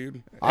South. bigot,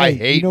 dude. I Hey,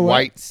 hate you know what?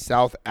 white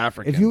South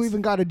Africans. If you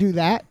even got to do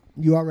that,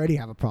 you already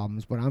have a problem.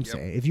 Is what I'm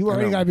saying. If you I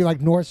already know. got to be like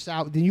north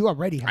south, then you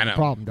already have I a know.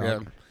 problem,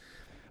 dog. Yeah.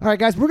 All right,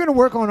 guys, we're gonna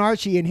work on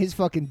Archie and his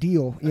fucking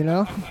deal. You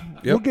know,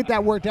 we'll get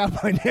that worked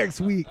out by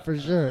next week for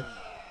sure.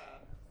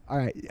 All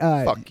right.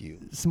 Fuck you.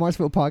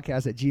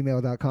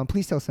 smartsvillepodcast@gmail.com.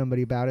 Please tell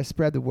somebody about us.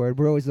 Spread the word.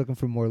 We're always looking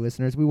for more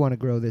listeners. We want to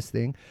grow this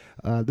thing.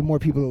 The more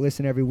people that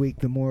listen every week,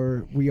 the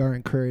more we are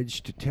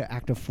encouraged to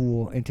act a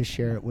fool and to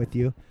share it with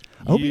you.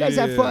 I hope you guys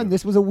had Yeah. fun.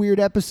 This was a weird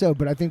episode,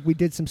 but I think we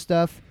did some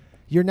stuff.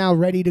 You're now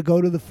ready to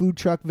go to the food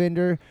truck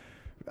vendor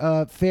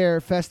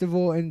fair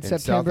festival in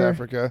South September.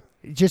 Africa.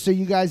 Just so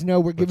you guys know,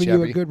 we're giving you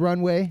a Chevy. good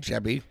runway.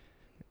 Chubby.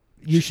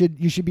 You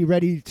should be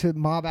ready to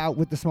mob out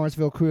with the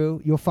Smartsville crew.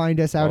 You'll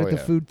find us out Oh, at the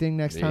yeah. food thing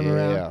next time Yeah.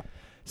 around.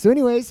 So,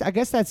 anyways, I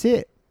guess that's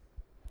it.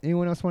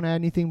 Anyone else want to add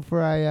anything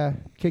before I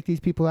kick these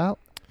people out?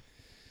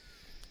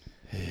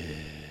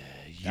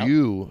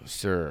 You,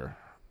 sir,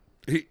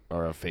 He-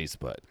 are a face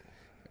butt.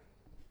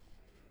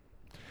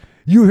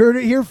 You heard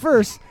it here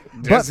first.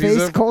 Yes, he's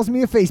Buttface a- calls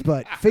me a face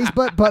butt. Face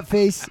butt, butt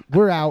face.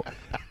 We're out.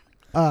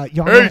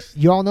 Peace.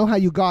 Y'all know how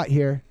you got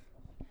here.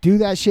 Do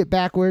that shit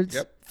backwards.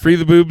 Yep. Free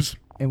the boobs.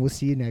 And we'll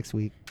see you next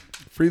week.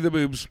 Free the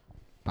boobs.